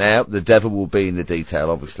of stuff. Now the devil will be in the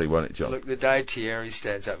detail, obviously, won't it, John? Look, the day Thierry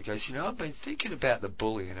stands up and goes, I've been thinking about the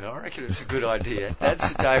bullying, and I reckon it's a good idea.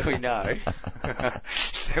 That's the day we know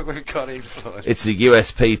that we've got influence. It's the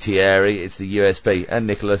USP, Thierry. It's the USP. And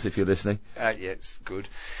Nicholas, if you're listening. Yeah, it's good.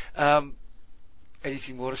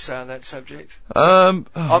 Anything more to say on that subject? I'm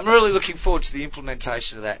really looking forward to the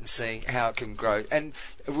implementation of that and seeing how it can grow. And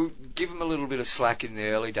we'll give them a little bit of slack in the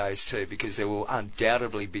early days too, because there will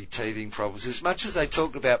undoubtedly be teething problems. As much as they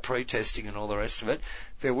talked about pre-testing and all the rest of it,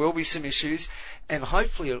 there will be some issues, and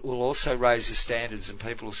hopefully it will also raise the standards and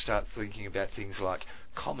people will start thinking about things like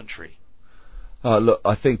commentary. Look,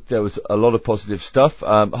 I think there was a lot of positive stuff.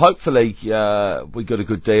 Hopefully, we got a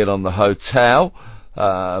good deal on the hotel.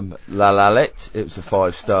 La Lalette, it was a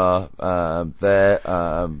 5-star,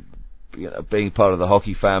 there, being part of the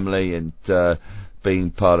hockey family and, being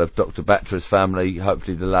part of Dr. Batra's family,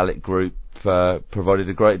 hopefully the Lalette group, provided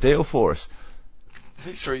a great deal for us.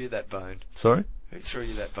 Who threw you that bone? Sorry? Who threw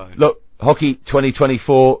you that bone? Look, Hockey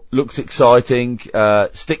 2024 looks exciting,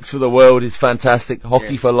 Sticks for the World is fantastic,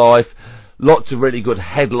 Hockey for Life, lots of really good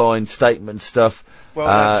headline statement stuff. Well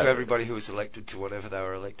done to everybody who was elected to whatever they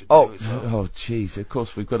were elected to as well. Oh, jeez, of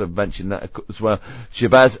course we've got to mention that as well.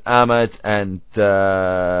 Shabazz Ahmed and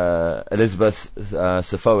Elizabeth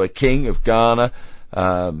Safoa King of Ghana,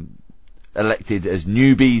 elected as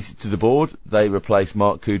newbies to the board. They replaced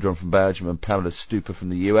Mark Coudron from Belgium and Pamela Stuper from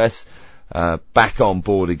the US. Back on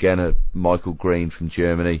board again are Michael Green from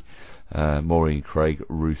Germany, Maureen Craig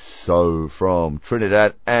Rousseau from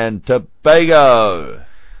Trinidad and Tobago.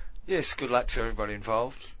 Yes, good luck to everybody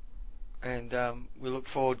involved, and we look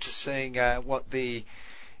forward to seeing what the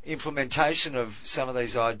implementation of some of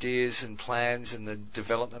these ideas and plans and the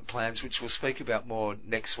development plans, which we'll speak about more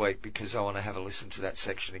next week, because I want to have a listen to that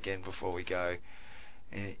section again before we go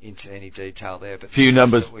into any detail there. But few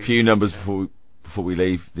numbers before we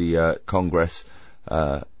leave the Congress.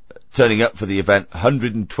 Turning up for the event,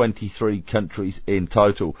 123 countries in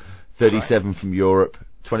total, 37 from Europe,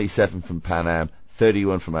 27 from Pan Am,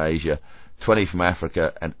 31 from Asia, 20 from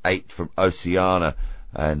Africa, and 8 from Oceania,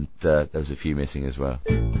 and there was a few missing as well.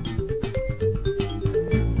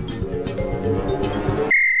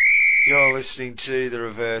 You're listening to The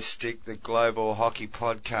Reverse Stick, the Global Hockey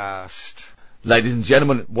Podcast. Ladies and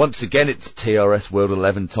gentlemen, once again it's TRS World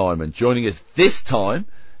 11 time, and joining us this time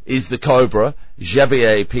is the Cobra,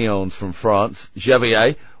 Xavier Pions from France.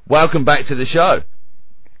 Xavier, welcome back to the show.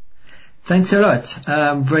 Thanks a lot.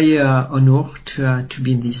 I'm very honored to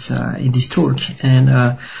be in this talk,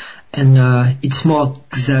 and it's more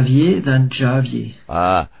Xavier than Javier.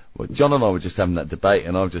 Well, John and I were just having that debate,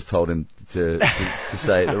 and I've just told him to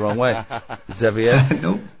say it the wrong way. Xavier?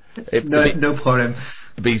 No problem.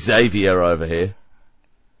 It'd be Xavier over here.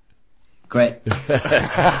 Great.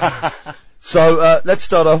 So let's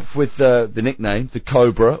start off with the nickname, the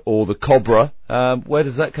Cobra or the Cobra. Where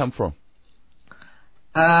does that come from?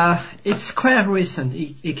 It's quite recent.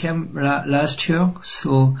 It came last year,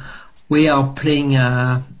 so we are playing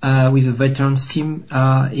with a veterans team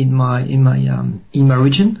in my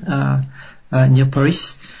region near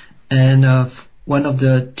Paris, and one of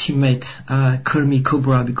the teammates called me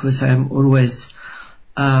Cobra because I am always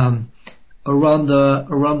around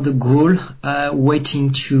the goal,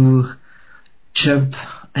 waiting to jump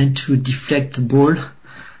and to deflect the ball.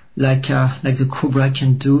 Like the Cobra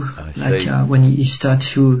can do, when he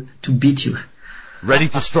starts to beat you. Ready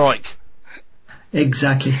to strike.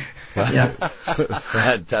 Exactly. Yeah.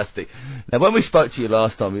 Fantastic. Now, when we spoke to you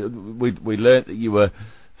last time, we learnt that you were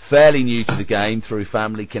fairly new to the game through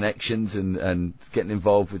family connections and getting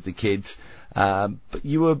involved with the kids. But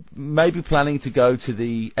you were maybe planning to go to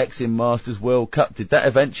the Exim Masters World Cup. Did that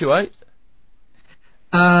eventuate?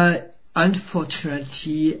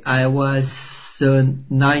 Unfortunately, I was the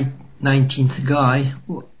 19th guy,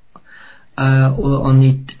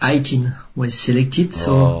 only 18 was selected,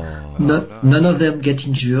 so none of them get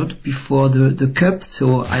injured before the cup,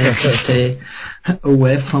 so I had to stay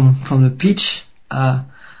away from the pitch. I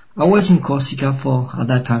was in Corsica at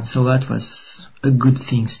that time, so that was a good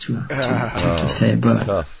thing to stay abroad.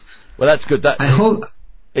 Tough. Well, that's good. I hope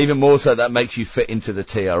even more so that makes you fit into the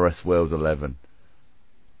TRS World 11.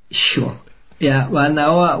 Sure. Yeah, well,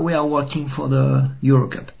 now we are working for the Euro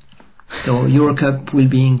Cup. The Euro Cup will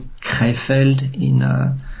be in Krefeld in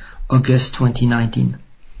August 2019.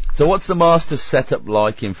 So what's the Masters setup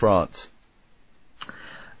like in France?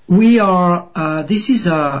 We are, this is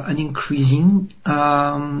an increasing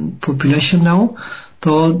population now.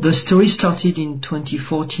 The story started in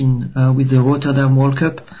 2014 with the Rotterdam World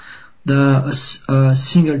Cup, the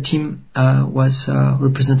single team was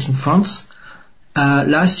representing France.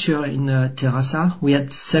 Last year in Terrassa, we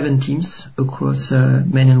had 7 teams across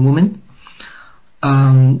men and women.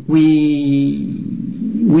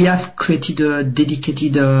 We have created a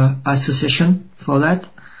dedicated association for that,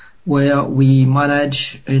 where we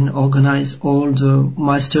manage and organize all the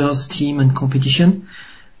masters team and competition.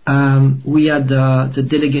 We had the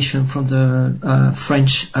delegation from the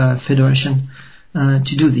French Federation to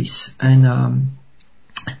do this, and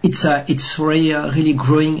it's really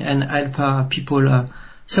growing and help people.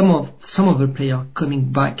 Some of the players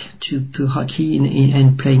coming back to hockey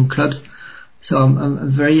and playing clubs. So I'm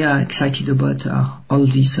very excited about all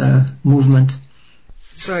this movement.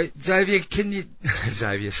 So Xavier,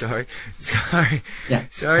 Xavier,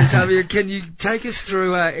 can you take us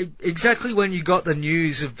through exactly when you got the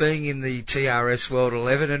news of being in the TRS World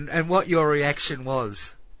 11 and what your reaction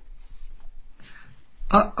was?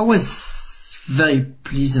 I was very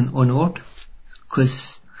pleased and honored,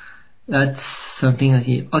 because that's something I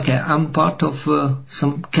think, okay, I'm part of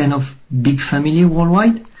some kind of big family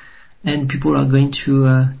worldwide, and people are going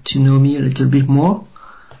to know me a little bit more.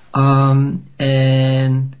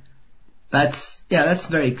 And that's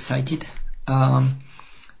very excited.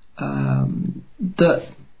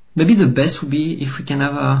 Maybe the best would be if we can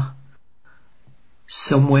have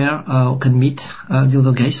somewhere can meet the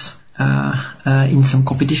other guys in some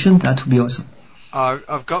competition. That would be awesome.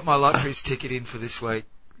 I've got my lotteries ticket in for this week,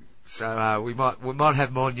 so we might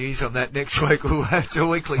have more news on that next week. We'll have to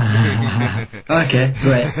weekly. Okay,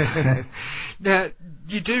 great. Now,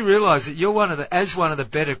 you do realise that you're one of the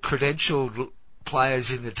better credentialed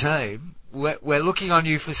players in the team. We're looking on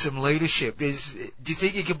you for some leadership. Do you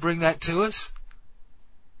think you can bring that to us?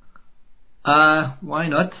 Why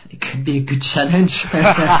not? It could be a good challenge.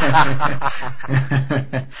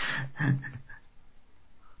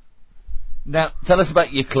 Now, tell us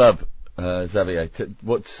about your club, Xavier.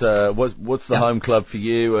 What's the home club for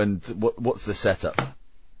you, and what's the setup?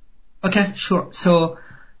 Okay, sure. So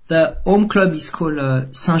the home club is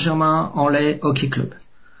called Saint-Germain-en-Laye Hockey Club.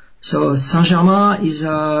 So Saint-Germain is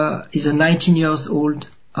a 19 years old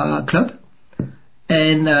club,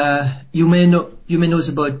 and you may know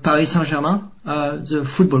about Paris Saint-Germain, the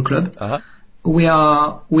football club. Uh-huh. We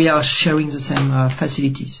are sharing the same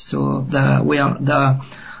facilities. So the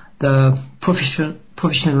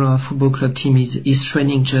professional football club team is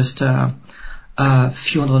training just a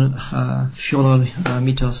few hundred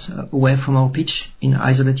meters away from our pitch in an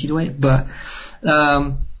isolated way. But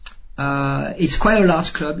it's quite a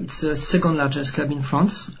large club. It's the second largest club in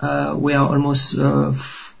France. We are almost a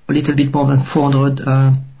little bit more than 400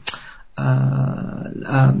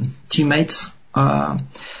 teammates,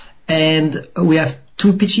 and we have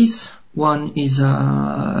 2 pitches. One is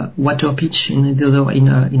a water pitch, and the other in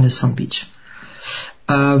a sand pitch.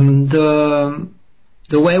 The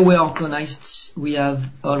way we are organized, we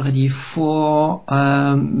have already 4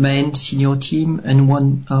 men senior team and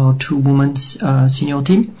 1 or 2 women's senior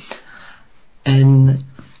team, and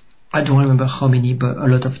I don't remember how many, but a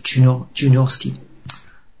lot of juniors team.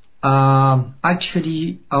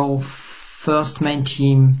 Actually, our first main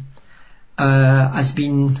team has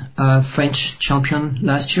been French champion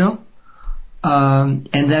last year, and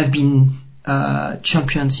they've been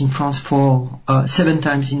champions in France for 7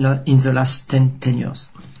 times in the last 10 years.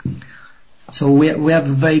 So we have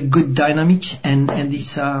a very good dynamic, and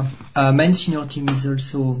this main senior team is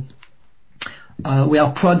also we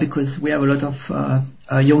are proud because we have a lot of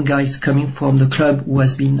young guys coming from the club who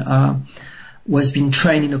has been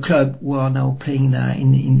trained in the club, who are now playing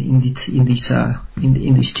in this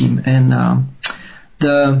team. And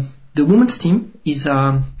the women's team is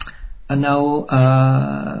now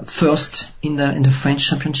first in the French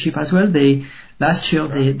championship as well. Last year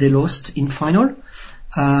they lost in final.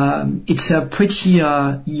 It's a pretty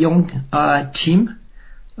young team.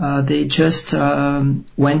 They just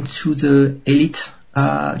went to the elite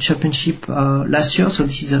championship last year, so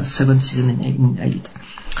this is a 7th season in elite.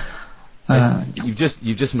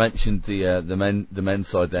 You've just mentioned the men's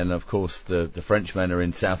side. Then, of course, the French men are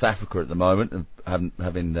in South Africa at the moment,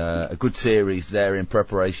 having a good series there in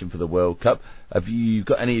preparation for the World Cup. Have you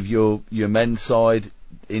got any of your men's side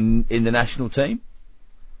in the national team?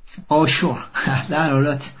 Oh, sure, that a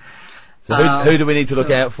lot. So who do we need to look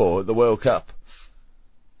out for at the World Cup?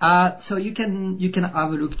 So you can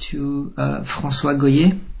have a look to François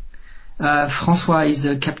Goyer. François is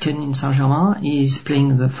the captain in Saint-Germain. He is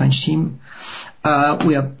playing the French team.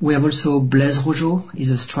 We have also Blaise Rojo. He's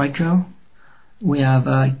a striker. We have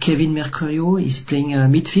Kevin Mercurio. He's playing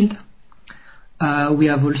midfield. We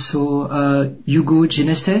have also Hugo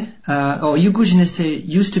Geneste. Hugo Geneste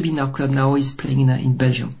used to be in our club. Now he's playing in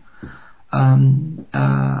Belgium.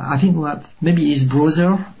 I think we have maybe his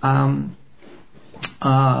brother.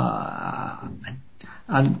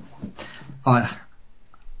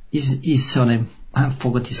 His surname. I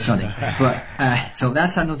forgot his surname. But so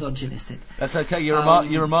that's another Geneste. That's okay. You're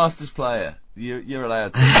a Masters player. You're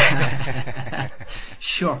allowed to.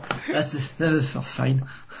 Sure. That's the first sign.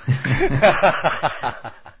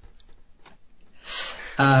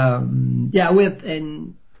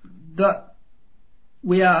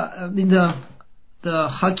 We are in the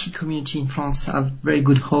hockey community in France have very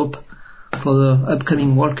good hope for the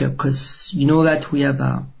upcoming World Cup, because you know that we have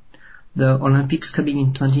the Olympics coming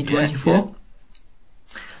in 2024. Yeah.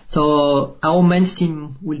 So our men's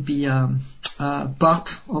team will be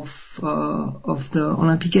part of the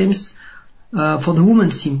Olympic Games. For the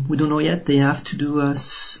women's team, we don't know yet. They have to do a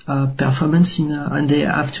performance and they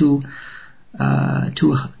have to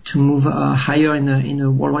move higher in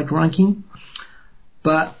a worldwide ranking.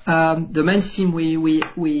 But the men's team, we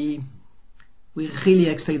really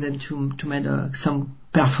expect them to make some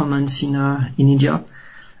performance in India.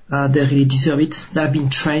 They really deserve it. They have been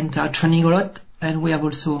trained. They are training a lot, and we have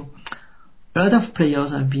also a lot of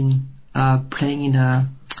players have been playing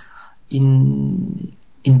in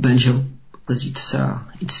Belgium, because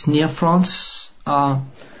it's near France.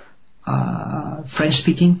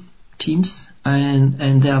 French-speaking teams,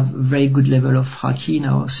 and they have a very good level of hockey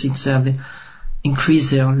now, since they have increased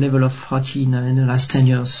their level of hockey in the last 10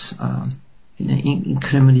 years,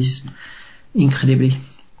 incredibly.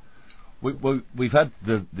 We've had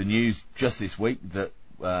the news just this week that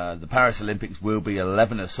the Paris Olympics will be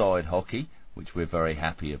 11-a-side hockey, which we're very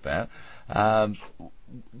happy about.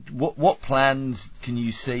 What plans can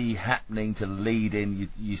you see happening to lead in?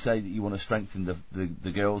 You say that you want to strengthen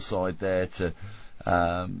the girls' side there to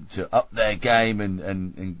up their game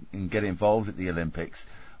and get involved at the Olympics.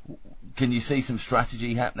 Can you see some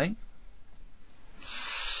strategy happening?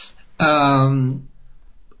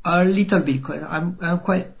 A little bit. I'm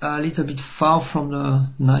quite a little bit far from the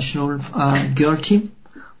national girl team.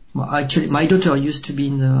 Actually, my daughter used to be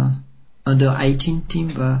in the under 18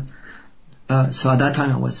 team, but so at that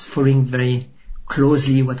time I was following very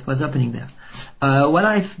closely what was happening there. What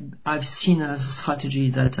I've seen as a strategy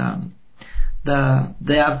that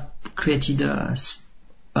they have created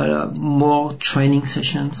more training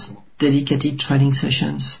sessions, dedicated training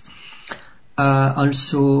sessions.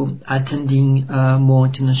 Also attending more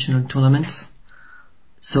international tournaments.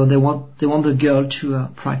 So they want the girl to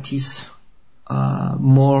practice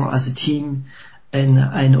more as a team,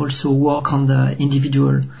 and also work on the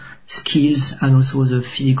individual skills and also the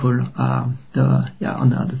physical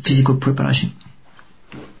the physical preparation.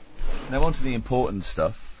 Now on to the important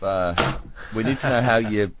stuff. We need to know how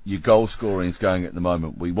your goal scoring is going at the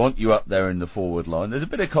moment. We want you up there in the forward line. There's a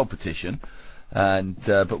bit of competition.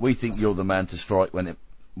 But we think you're the man to strike when it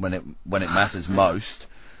matters most.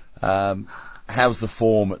 How's the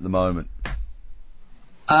form at the moment?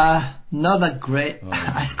 Not that great. Oh.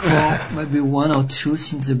 I scored maybe 1 or 2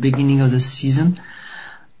 since the beginning of the season.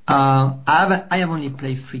 I have only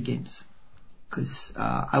played 3 games because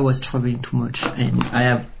I was traveling too much, and I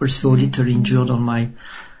have also a little injured on my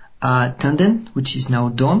tendon, which is now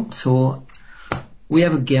done. So we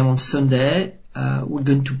have a game on Sunday. We're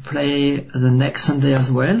going to play the next Sunday as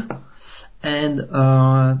well, and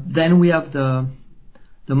then we have the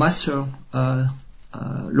master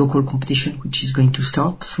local competition, which is going to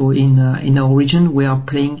start. So in our region, we are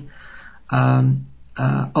playing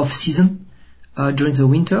off season during the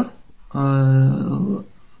winter.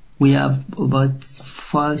 We have about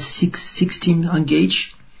 6 teams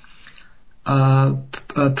engaged, a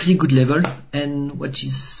pretty good level, and what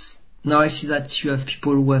is now I see that you have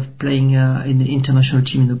people who have playing in the international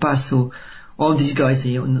team in the past. So all these guys,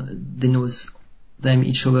 they know them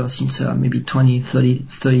each other since maybe 20, 30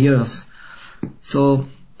 years. So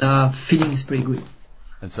feeling is pretty good.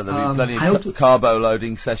 And so there'll be plenty of carbo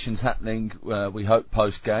loading sessions happening, we hope,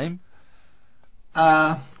 post-game?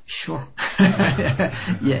 Sure.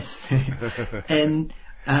 Yes. And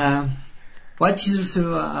what is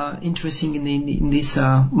also interesting in this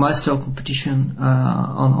master competition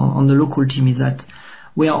on the local team is that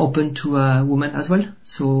we are open to women as well.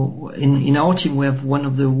 So in our team we have one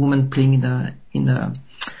of the women playing in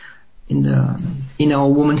our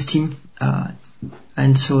women's team,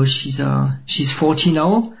 and so she's 40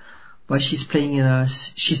 now, but she's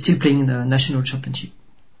still playing in the national championship.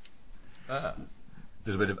 A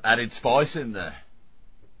little bit of added spice in there.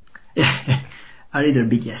 A little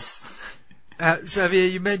bit, yes. Xavier,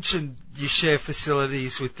 you mentioned you share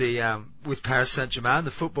facilities with the with Paris Saint-Germain,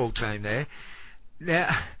 the football team there.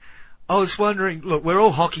 Now, I was wondering, look, we're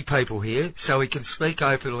all hockey people here, so we can speak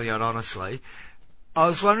openly and honestly. I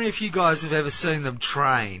was wondering if you guys have ever seen them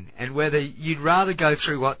train, and whether you'd rather go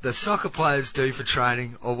through what the soccer players do for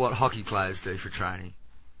training or what hockey players do for training.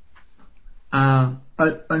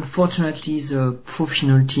 Unfortunately, the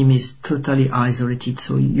professional team is totally isolated,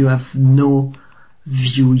 so you have no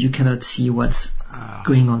view. You cannot see what's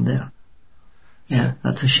going on there. Yeah,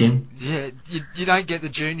 that's a shame. Yeah, you don't get the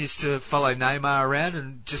juniors to follow Neymar around,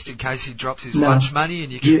 and just in case he drops his lunch money,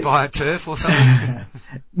 and you can buy a turf or something.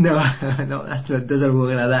 No, that doesn't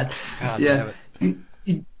work like that. Oh, yeah,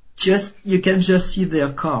 you can just see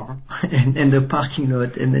their car and the parking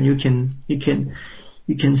lot, and then you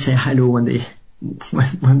can say hello when they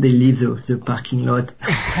leave the parking lot.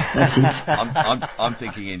 That's it. I'm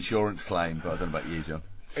thinking insurance claim, but I don't know about you, John.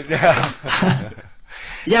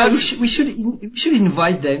 Yeah, we should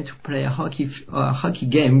invite them to play a hockey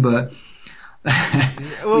game, but we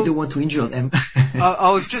don't want to injure them.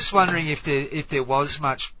 I was just wondering if there was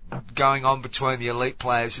much going on between the elite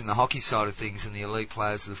players in the hockey side of things and the elite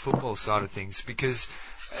players in the football side of things, because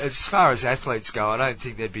as far as athletes go, I don't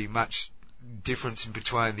think there'd be much difference in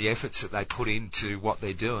between the efforts that they put into what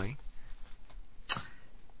they're doing.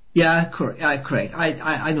 Yeah, correct.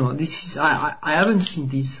 I know this is. I haven't seen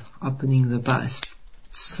this happening in the past.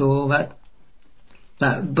 So but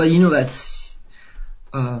you know that's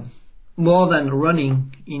more than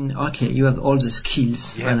running in hockey. You have all the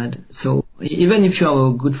skills, and so even if you are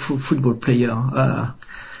a good football player,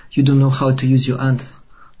 you don't know how to use your hand.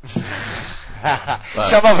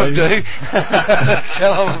 Some of them do.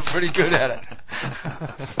 Some of them are pretty good at it.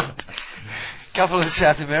 A couple of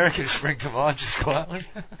South Americans spring to mind just quietly.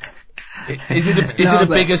 Is it a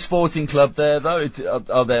bigger sporting club there though?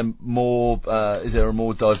 Are there more? Is there a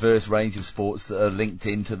more diverse range of sports that are linked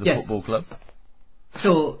into the football club?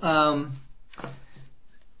 So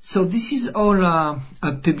this is all a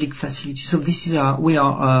public facility. So this is we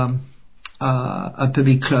are a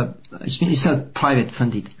public club. It's not private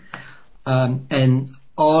funded, and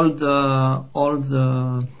all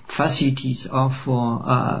the facilities are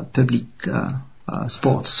for public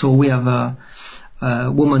sports. So we have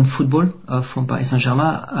women football from Paris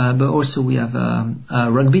Saint-Germain, but also we have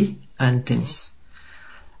rugby and tennis.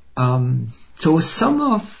 So some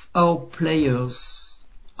of our players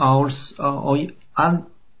are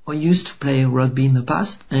used to play rugby in the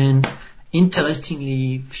past, and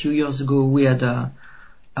interestingly, a few years ago we had a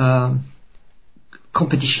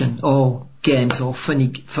competition or games or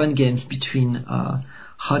fun games between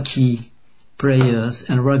hockey players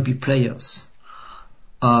and rugby players.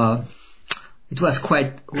 It was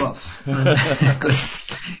quite rough because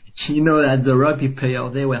you know that the rugby player,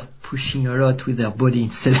 they were pushing a lot with their body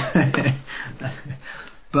instead.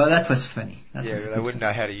 But that was funny. They wouldn't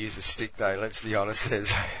know how to use a stick though, let's be honest.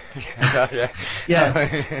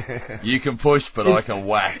 Yeah. You can push, but I can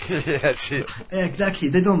whack. Yeah, that's it. Yeah, exactly.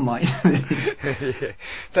 They don't mind. Yeah.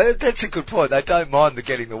 That's a good point. They don't mind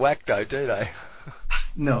getting the whack though, do they?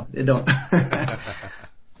 No, they don't.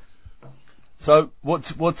 So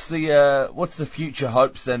what's the future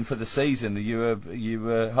hopes then for the season? Are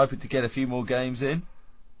you hoping to get a few more games in?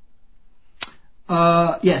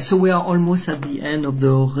 So we are almost at the end of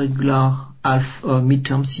the regular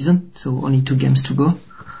midterm season, so only 2 games to go.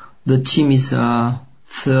 The team is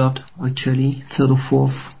third or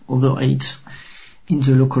fourth over 8 in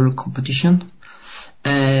the local competition,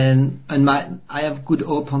 and I have good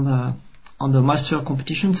hope on the master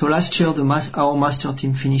competition. So last year our master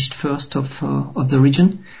team finished first of the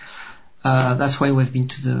region. That's why we've been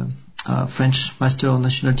to the French master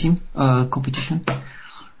national team competition.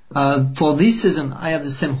 For this season, I have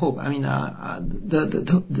the same hope. I mean,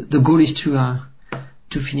 the goal is to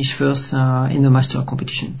finish first in the master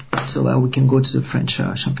competition, so that we can go to the French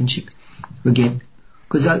championship again.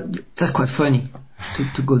 Because that's quite funny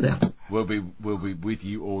to go there. We'll be with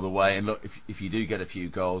you all the way. And look, if you do get a few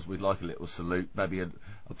goals, we'd like a little salute, maybe a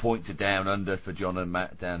point to Down Under for John and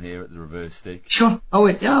Matt down here at the reverse stick. Sure, I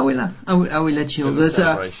will. Yeah, I will let you know.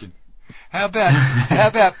 Celebration. How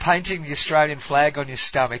about painting the Australian flag on your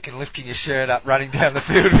stomach and lifting your shirt up, running down the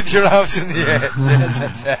field with your arms in the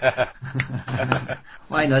air?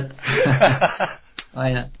 Why not?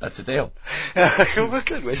 Why not? That's a deal. We're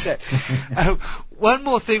good. We're set. One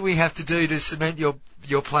more thing we have to do to cement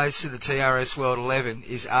your place in the TRS World 11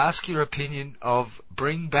 is ask your opinion of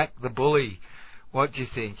Bring Back the Bully. What do you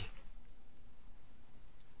think?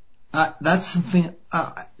 That's something.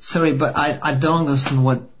 Sorry, but I don't understand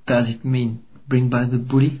what does it mean. Bring back the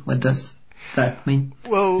bully. What does that mean?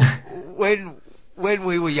 Well, when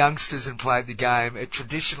we were youngsters and played the game, it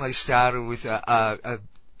traditionally started with a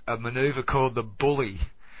manoeuvre called the bully,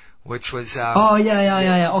 which was Okay.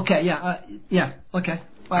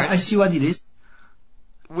 I see what it is.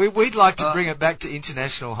 We'd like to bring it back to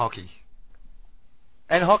international hockey.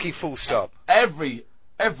 And hockey full stop. Every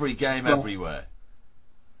game, everywhere.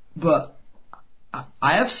 But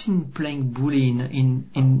I have seen playing bully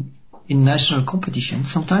in national competition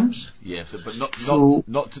sometimes. Yes, but not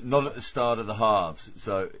at the start of the halves.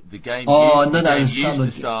 So the game used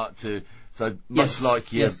to start to much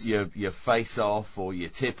like your face off or your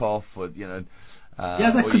tip off or that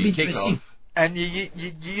or could be kick interesting. off. And you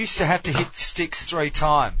used to have to hit sticks 3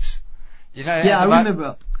 times. I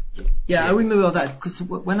remember. Yeah, I remember that because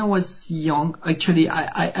when I was young, actually,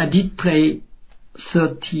 I did play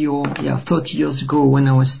 30 years ago when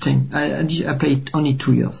I was 10. I played only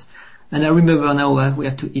 2 years. And I remember now that we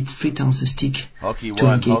have to hit 3 times a stick. Hockey to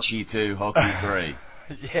 1, engage. hockey 2, hockey 3.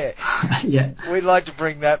 Yeah. Yeah. We'd like to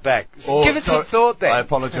bring that back. Give it some thought then. I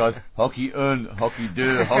apologise. Hockey 1, hockey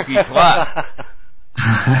 2, hockey 3.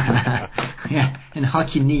 Yeah, and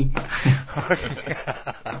hockey knee.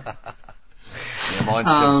 Mine's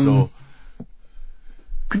still sore.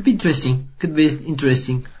 Could be interesting.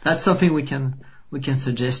 That's something we can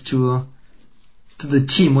suggest to the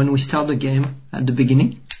team when we start the game at the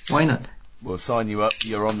beginning. Why not? We'll sign you up.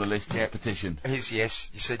 You're on the list. Yeah. Petition. He's yes.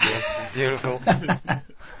 You said yes. Beautiful.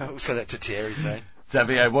 We'll send that to Thierry soon.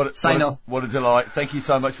 Xavier, what a delight. Thank you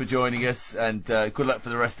so much for joining us, and good luck for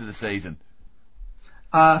the rest of the season.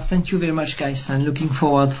 Thank you very much, guys, and looking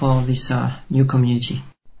forward for this new community.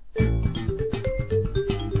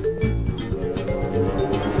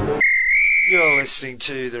 You're listening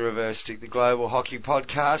to the Reverse Stick, the Global Hockey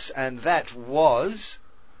Podcast, and that was...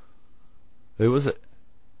 Who was it?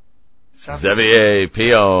 Xavier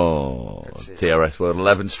Pion, TRS World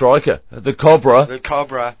 11 striker, the Cobra. The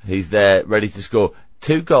Cobra. He's there, ready to score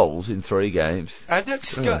 2 goals in 3 games. And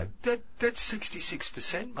that's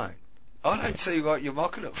 66%, mate. I don't see what you're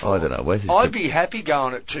mocking it for. I don't know. I'd be happy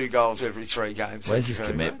going at 2 goals every 3 games. Where's his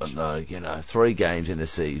commitment, though? 3 games in a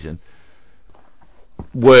season,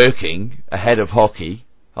 working ahead of hockey.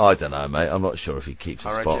 I don't know, mate. I'm not sure if he keeps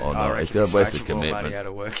a spot or not. Where's the commitment? More money out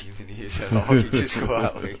of working than he is out of hockey, just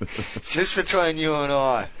quietly. Just between you and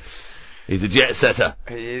I. He's a jet setter.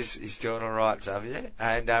 He is. He's doing all right, Xavier.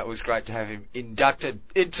 And it was great to have him inducted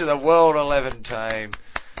into the World 11 team.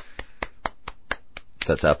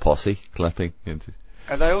 That's our posse clapping. And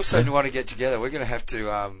they also want to get together. We're going to have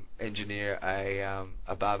to engineer a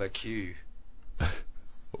barbecue.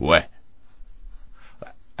 Where?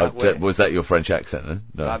 Was that your French accent then?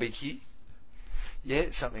 No. Barbecue? Yeah,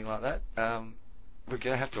 something like that. We're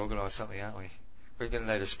going to have to organise something, aren't we? We're going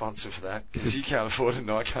to need a sponsor for that, because you can't afford it and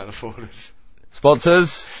I can't afford it.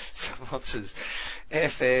 Sponsors?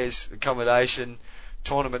 Airfares, accommodation,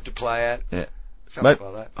 tournament to play at. Yeah. Something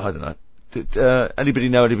like that. I don't know. Anybody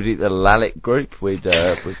know anybody at the Lallick group? We'd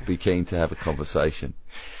be keen to have a conversation.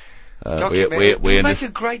 We make a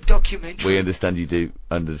great documentary. We understand you do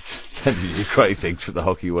great things for the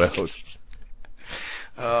hockey world.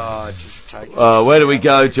 Oh, just take it. Where do we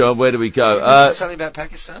go, John? Where do we go? Something about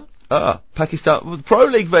Pakistan? Pakistan. Well, the Pro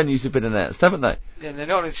League venues have been announced, haven't they? Yeah, they're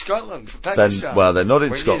not in Scotland for Pakistan. They're not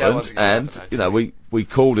in Scotland, and we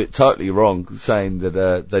called it totally wrong, saying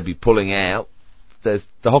that they'd be pulling out. The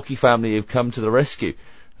hockey family have come to the rescue.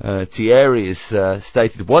 Thierry has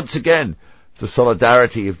stated once again the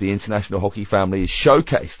solidarity of the international hockey family is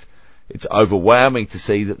showcased. It's overwhelming to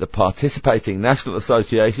see that the participating national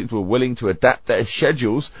associations were willing to adapt their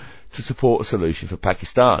schedules to support a solution for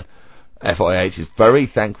Pakistan. FIH is very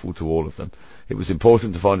thankful to all of them. It was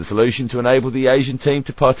important to find a solution to enable the Asian team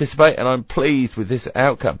to participate, and I'm pleased with this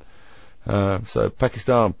outcome. So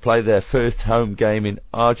Pakistan play their first home game in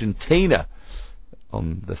Argentina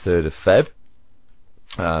on the 3rd of Feb.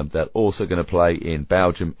 They're also going to play in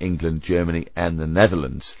Belgium, England, Germany and the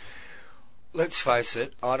Netherlands. Let's face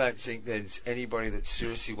it, I don't think there's anybody that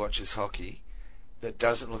seriously watches hockey that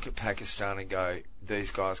doesn't look at Pakistan and go,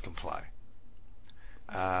 these guys can play.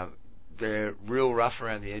 They're real rough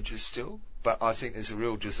around the edges still, but I think there's a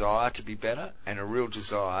real desire to be better and a real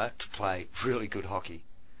desire to play really good hockey.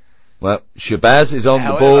 Well, Shabazz is on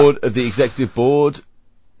the board of the executive board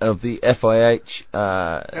of the FIH.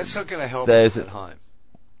 That's not going to help us at home.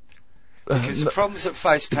 Because the problems that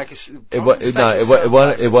face Pakistan... It won't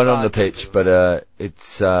on the pitch, but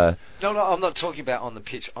it's... No, I'm not talking about on the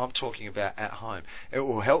pitch. I'm talking about at home. It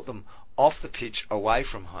will help them off the pitch away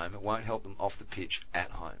from home. It won't help them off the pitch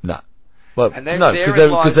at home. No. Well, and no,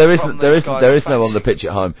 because there is no on the pitch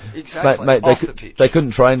at home. Exactly, mate, off the pitch. They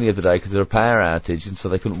couldn't train the other day because of a power outage, and so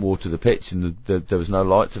they couldn't water the pitch, and there was no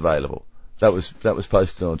lights available. That was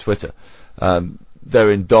posted on Twitter.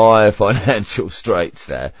 They're in dire financial straits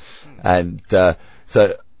there, and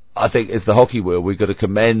so I think as the hockey world, we've got to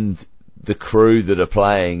commend the crew that are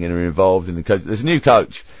playing and are involved in the coach. There's a new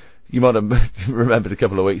coach. You might have remembered a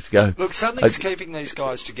couple of weeks ago. Look, something's keeping these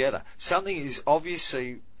guys together. Something is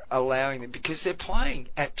obviously allowing them, because they're playing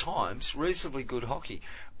at times reasonably good hockey.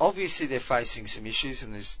 Obviously they're facing some issues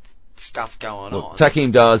and there's stuff going on.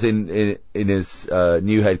 Takim Dar's in his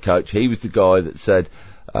new head coach. He was the guy that said,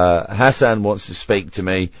 Hassan wants to speak to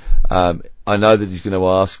me. I know that he's going to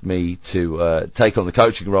ask me to take on the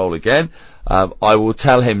coaching role again. I will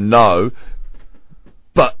tell him no,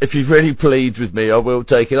 but if he really pleads with me, I will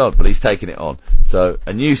take it on. But he's taking it on. So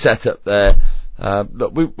a new setup there.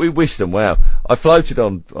 Look, we wish them well. I floated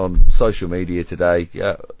on social media today.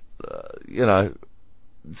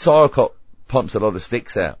 Syracot pumps a lot of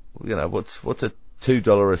sticks out. What's a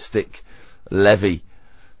 $2 a stick levy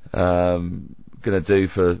going to do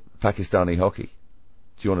for Pakistani hockey?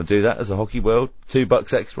 Do you want to do that as a hockey world?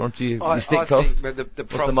 $2 extra onto your stick cost? Think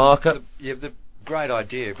What's the marker? The great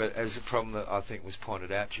idea, but as a problem that I think was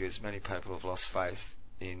pointed out to you, is many people have lost faith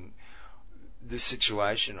in the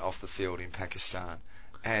situation off the field in Pakistan,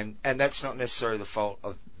 and that's not necessarily the fault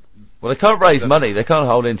of. Well, they can't raise money. They can't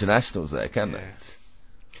hold internationals there, can they?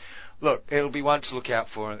 Look, it'll be one to look out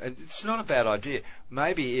for, and it's not a bad idea.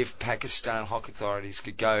 Maybe if Pakistan hockey authorities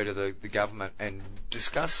could go to the government and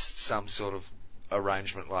discuss some sort of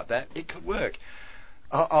arrangement like that, it could work.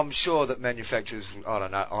 I'm sure that manufacturers, I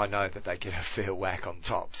don't know, I know that they get a fair whack on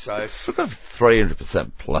top. So it's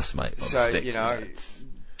 300% plus, mate. So,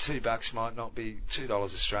 $2 might not be $2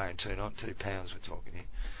 Australian, not £2 we're talking here.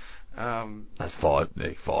 That's $5,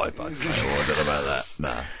 mate. I don't know about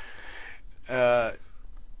that. No.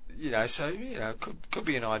 Could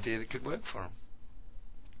be an idea that could work for them.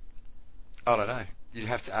 I don't know. You'd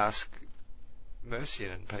have to ask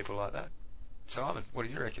Mercian and people like that. Simon, what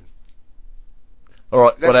do you reckon? All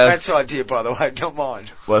right. That's idea, by the way, not mine.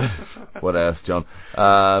 What else, John?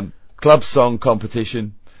 Club song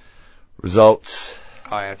competition results.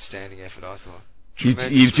 Outstanding effort, I thought.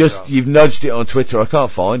 You've nudged it on Twitter. I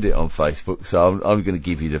can't find it on Facebook, so I'm going to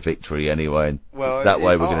give you the victory anyway. And that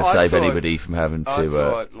way we're going to save anybody from having to. I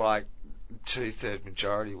thought 2/3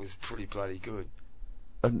 majority was pretty bloody good.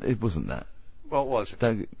 It wasn't that. What was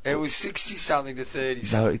it? It was 60 something to 30.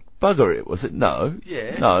 No, bugger it, was it? No.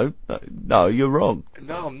 Yeah. No, you're wrong.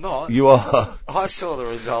 No, I'm not. You are. I saw the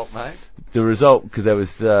result, mate. The result, because there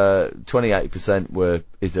was 28% were,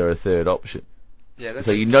 is there a third option? Yeah, that's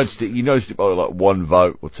so you nudged it by like 1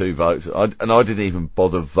 vote or 2 votes, and I didn't even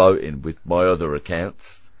bother voting with my other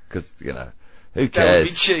accounts, because, who cares? That would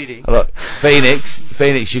be cheating. Look,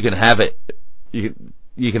 Phoenix, you can have it.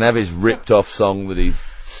 You can have his ripped off song that he's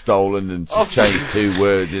stolen and just changed 2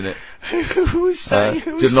 words in it.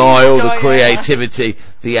 Deny all the creativity,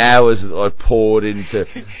 the hours that I poured into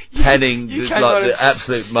penning the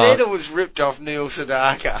absolute mark. It was ripped off Neil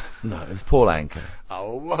Sedaka. No, it was Paul Anka.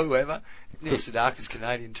 Oh, whoever. Neil Sedaka's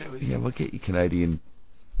Canadian too, isn't he? Yeah, well, get your Canadian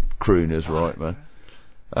crooners right, man.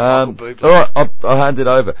 Alright, I'll hand it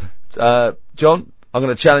over. John, I'm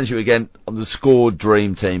going to challenge you again on the Scored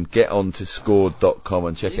Dream Team. Get on to scored.com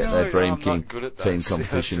and check out their Dream King team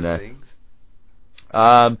competition there.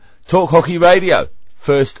 Talk Hockey Radio,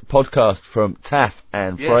 first podcast from Taff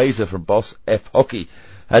and Fraser from Boss F Hockey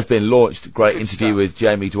has been launched. Great interview with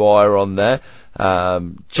Jamie Dwyer on there.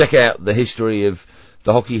 Check out the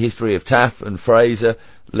hockey history of Taff and Fraser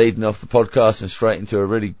leading off the podcast and straight into a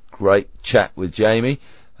really great chat with Jamie.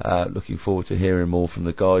 Looking forward to hearing more from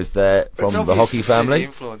the guys there from the hockey family. The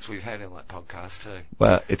influence we've had in that podcast too.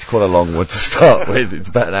 Well, it's quite a long one to start with. It's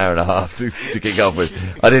about an hour and a half to kick off with.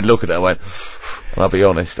 I did look at it and went, and I'll be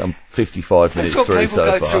honest, I'm 55 minutes through so far. That's what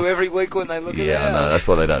people go through every week when they look at it. Yeah, I know, that's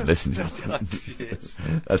why they don't listen. Yes.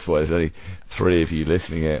 That's why there's only 3 of you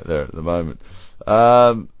listening out there at the moment.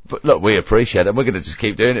 But look, we appreciate it. We're going to just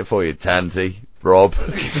keep doing it for you, Tansy, Rob.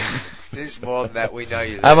 There's more than that. We know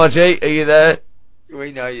you're there. MRG, are you there?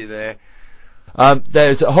 We know you're there.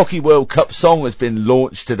 There's a Hockey World Cup song that's been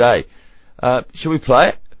launched today. Shall we play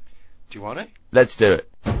it? Do you want it? Let's do it.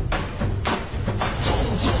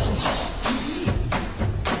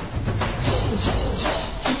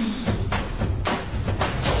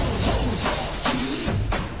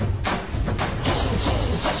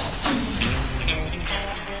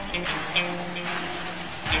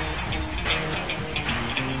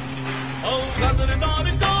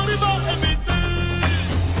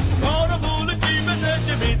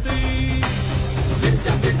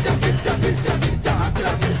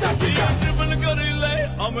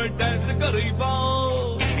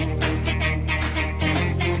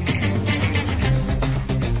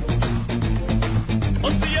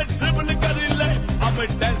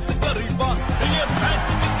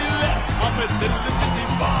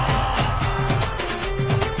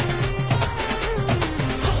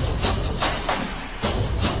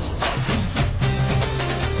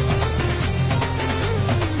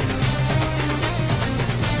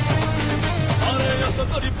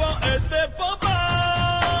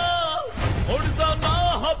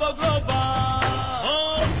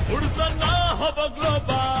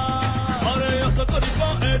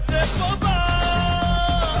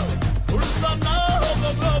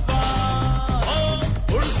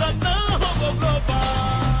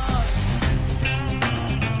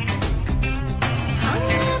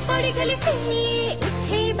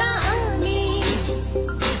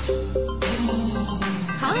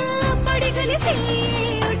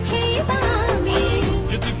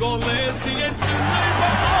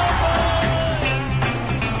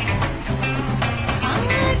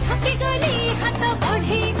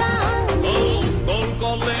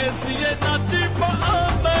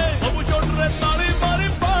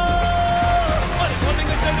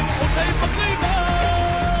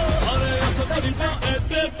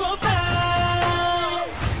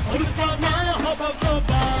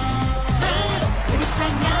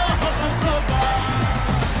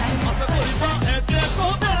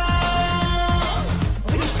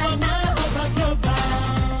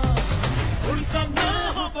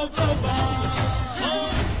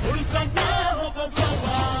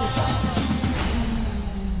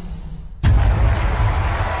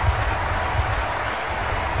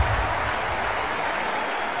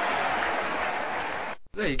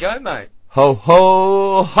 There you go, mate. Ho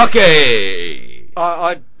ho hockey!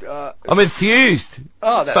 I'm enthused.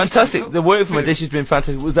 Oh, that's fantastic. Cool. The work from Adish has been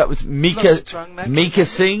fantastic. That was Mika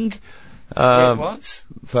Singh. It was.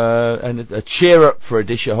 And a cheer up for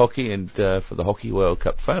Odisha hockey and for the Hockey World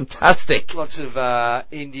Cup. Fantastic. Lots of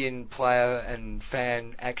Indian player and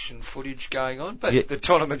fan action footage going on, but the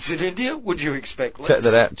tournament's in India. Would you expect less? Check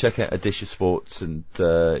that out. Check out Odisha Sports, and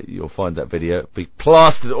you'll find that video. It'll be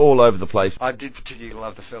plastered all over the place. I did particularly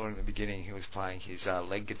love the fella in the beginning who was playing his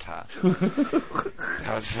leg guitar.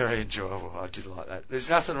 That was very enjoyable. I did like that. There's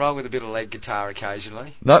nothing wrong with a bit of leg guitar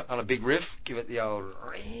occasionally. Nope. On a big riff, give it the old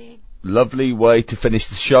ring. Lovely way to finish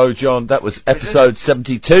the show, John. That was episode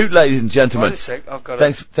 72, ladies and gentlemen. Wait a sec, I've got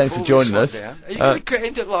thanks for joining us. Are you going to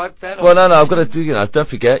end it like that? Well, no, I've got to do, don't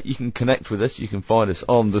forget, you can connect with us. You can find us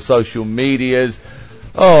on the social medias,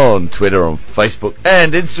 on Twitter, on Facebook,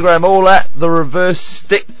 and Instagram, all at The Reverse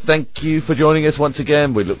Stick. Thank you for joining us once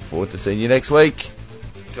again. We look forward to seeing you next week.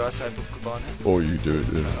 Do I say goodbye now? Or you do it.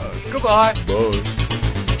 Goodbye. Bye.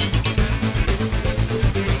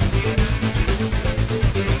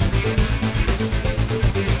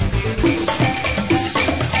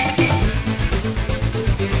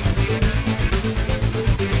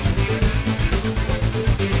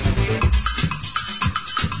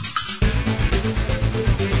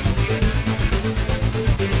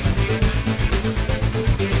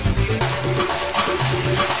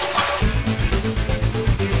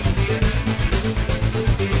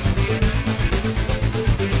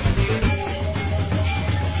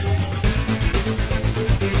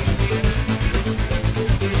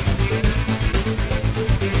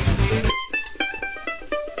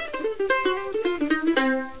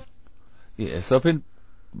 So I've been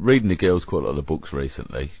reading the girls quite a lot of books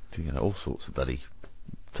recently, all sorts of bloody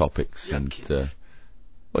topics, and that's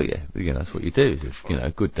what you do.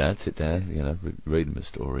 Good dad, sit down, read them a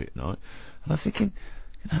story at night. And I was thinking,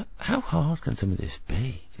 how hard can some of this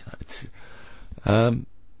be?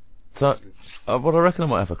 So what I reckon I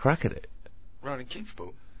might have a crack at it. Writing kids'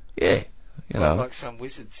 book. Yeah. Like some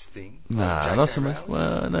wizards thing. Nah, not so much.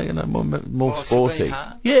 Well, no, more sporty.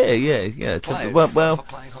 Yeah. Playing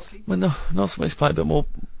hockey. Well, no, not so much play, but more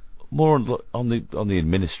on the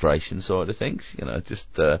administration side of things. Just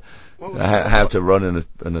how to run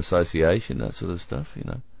an association, that sort of stuff.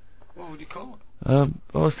 What would you call it?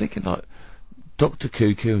 I was thinking like Dr.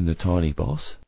 Cuckoo and the Tiny Boss.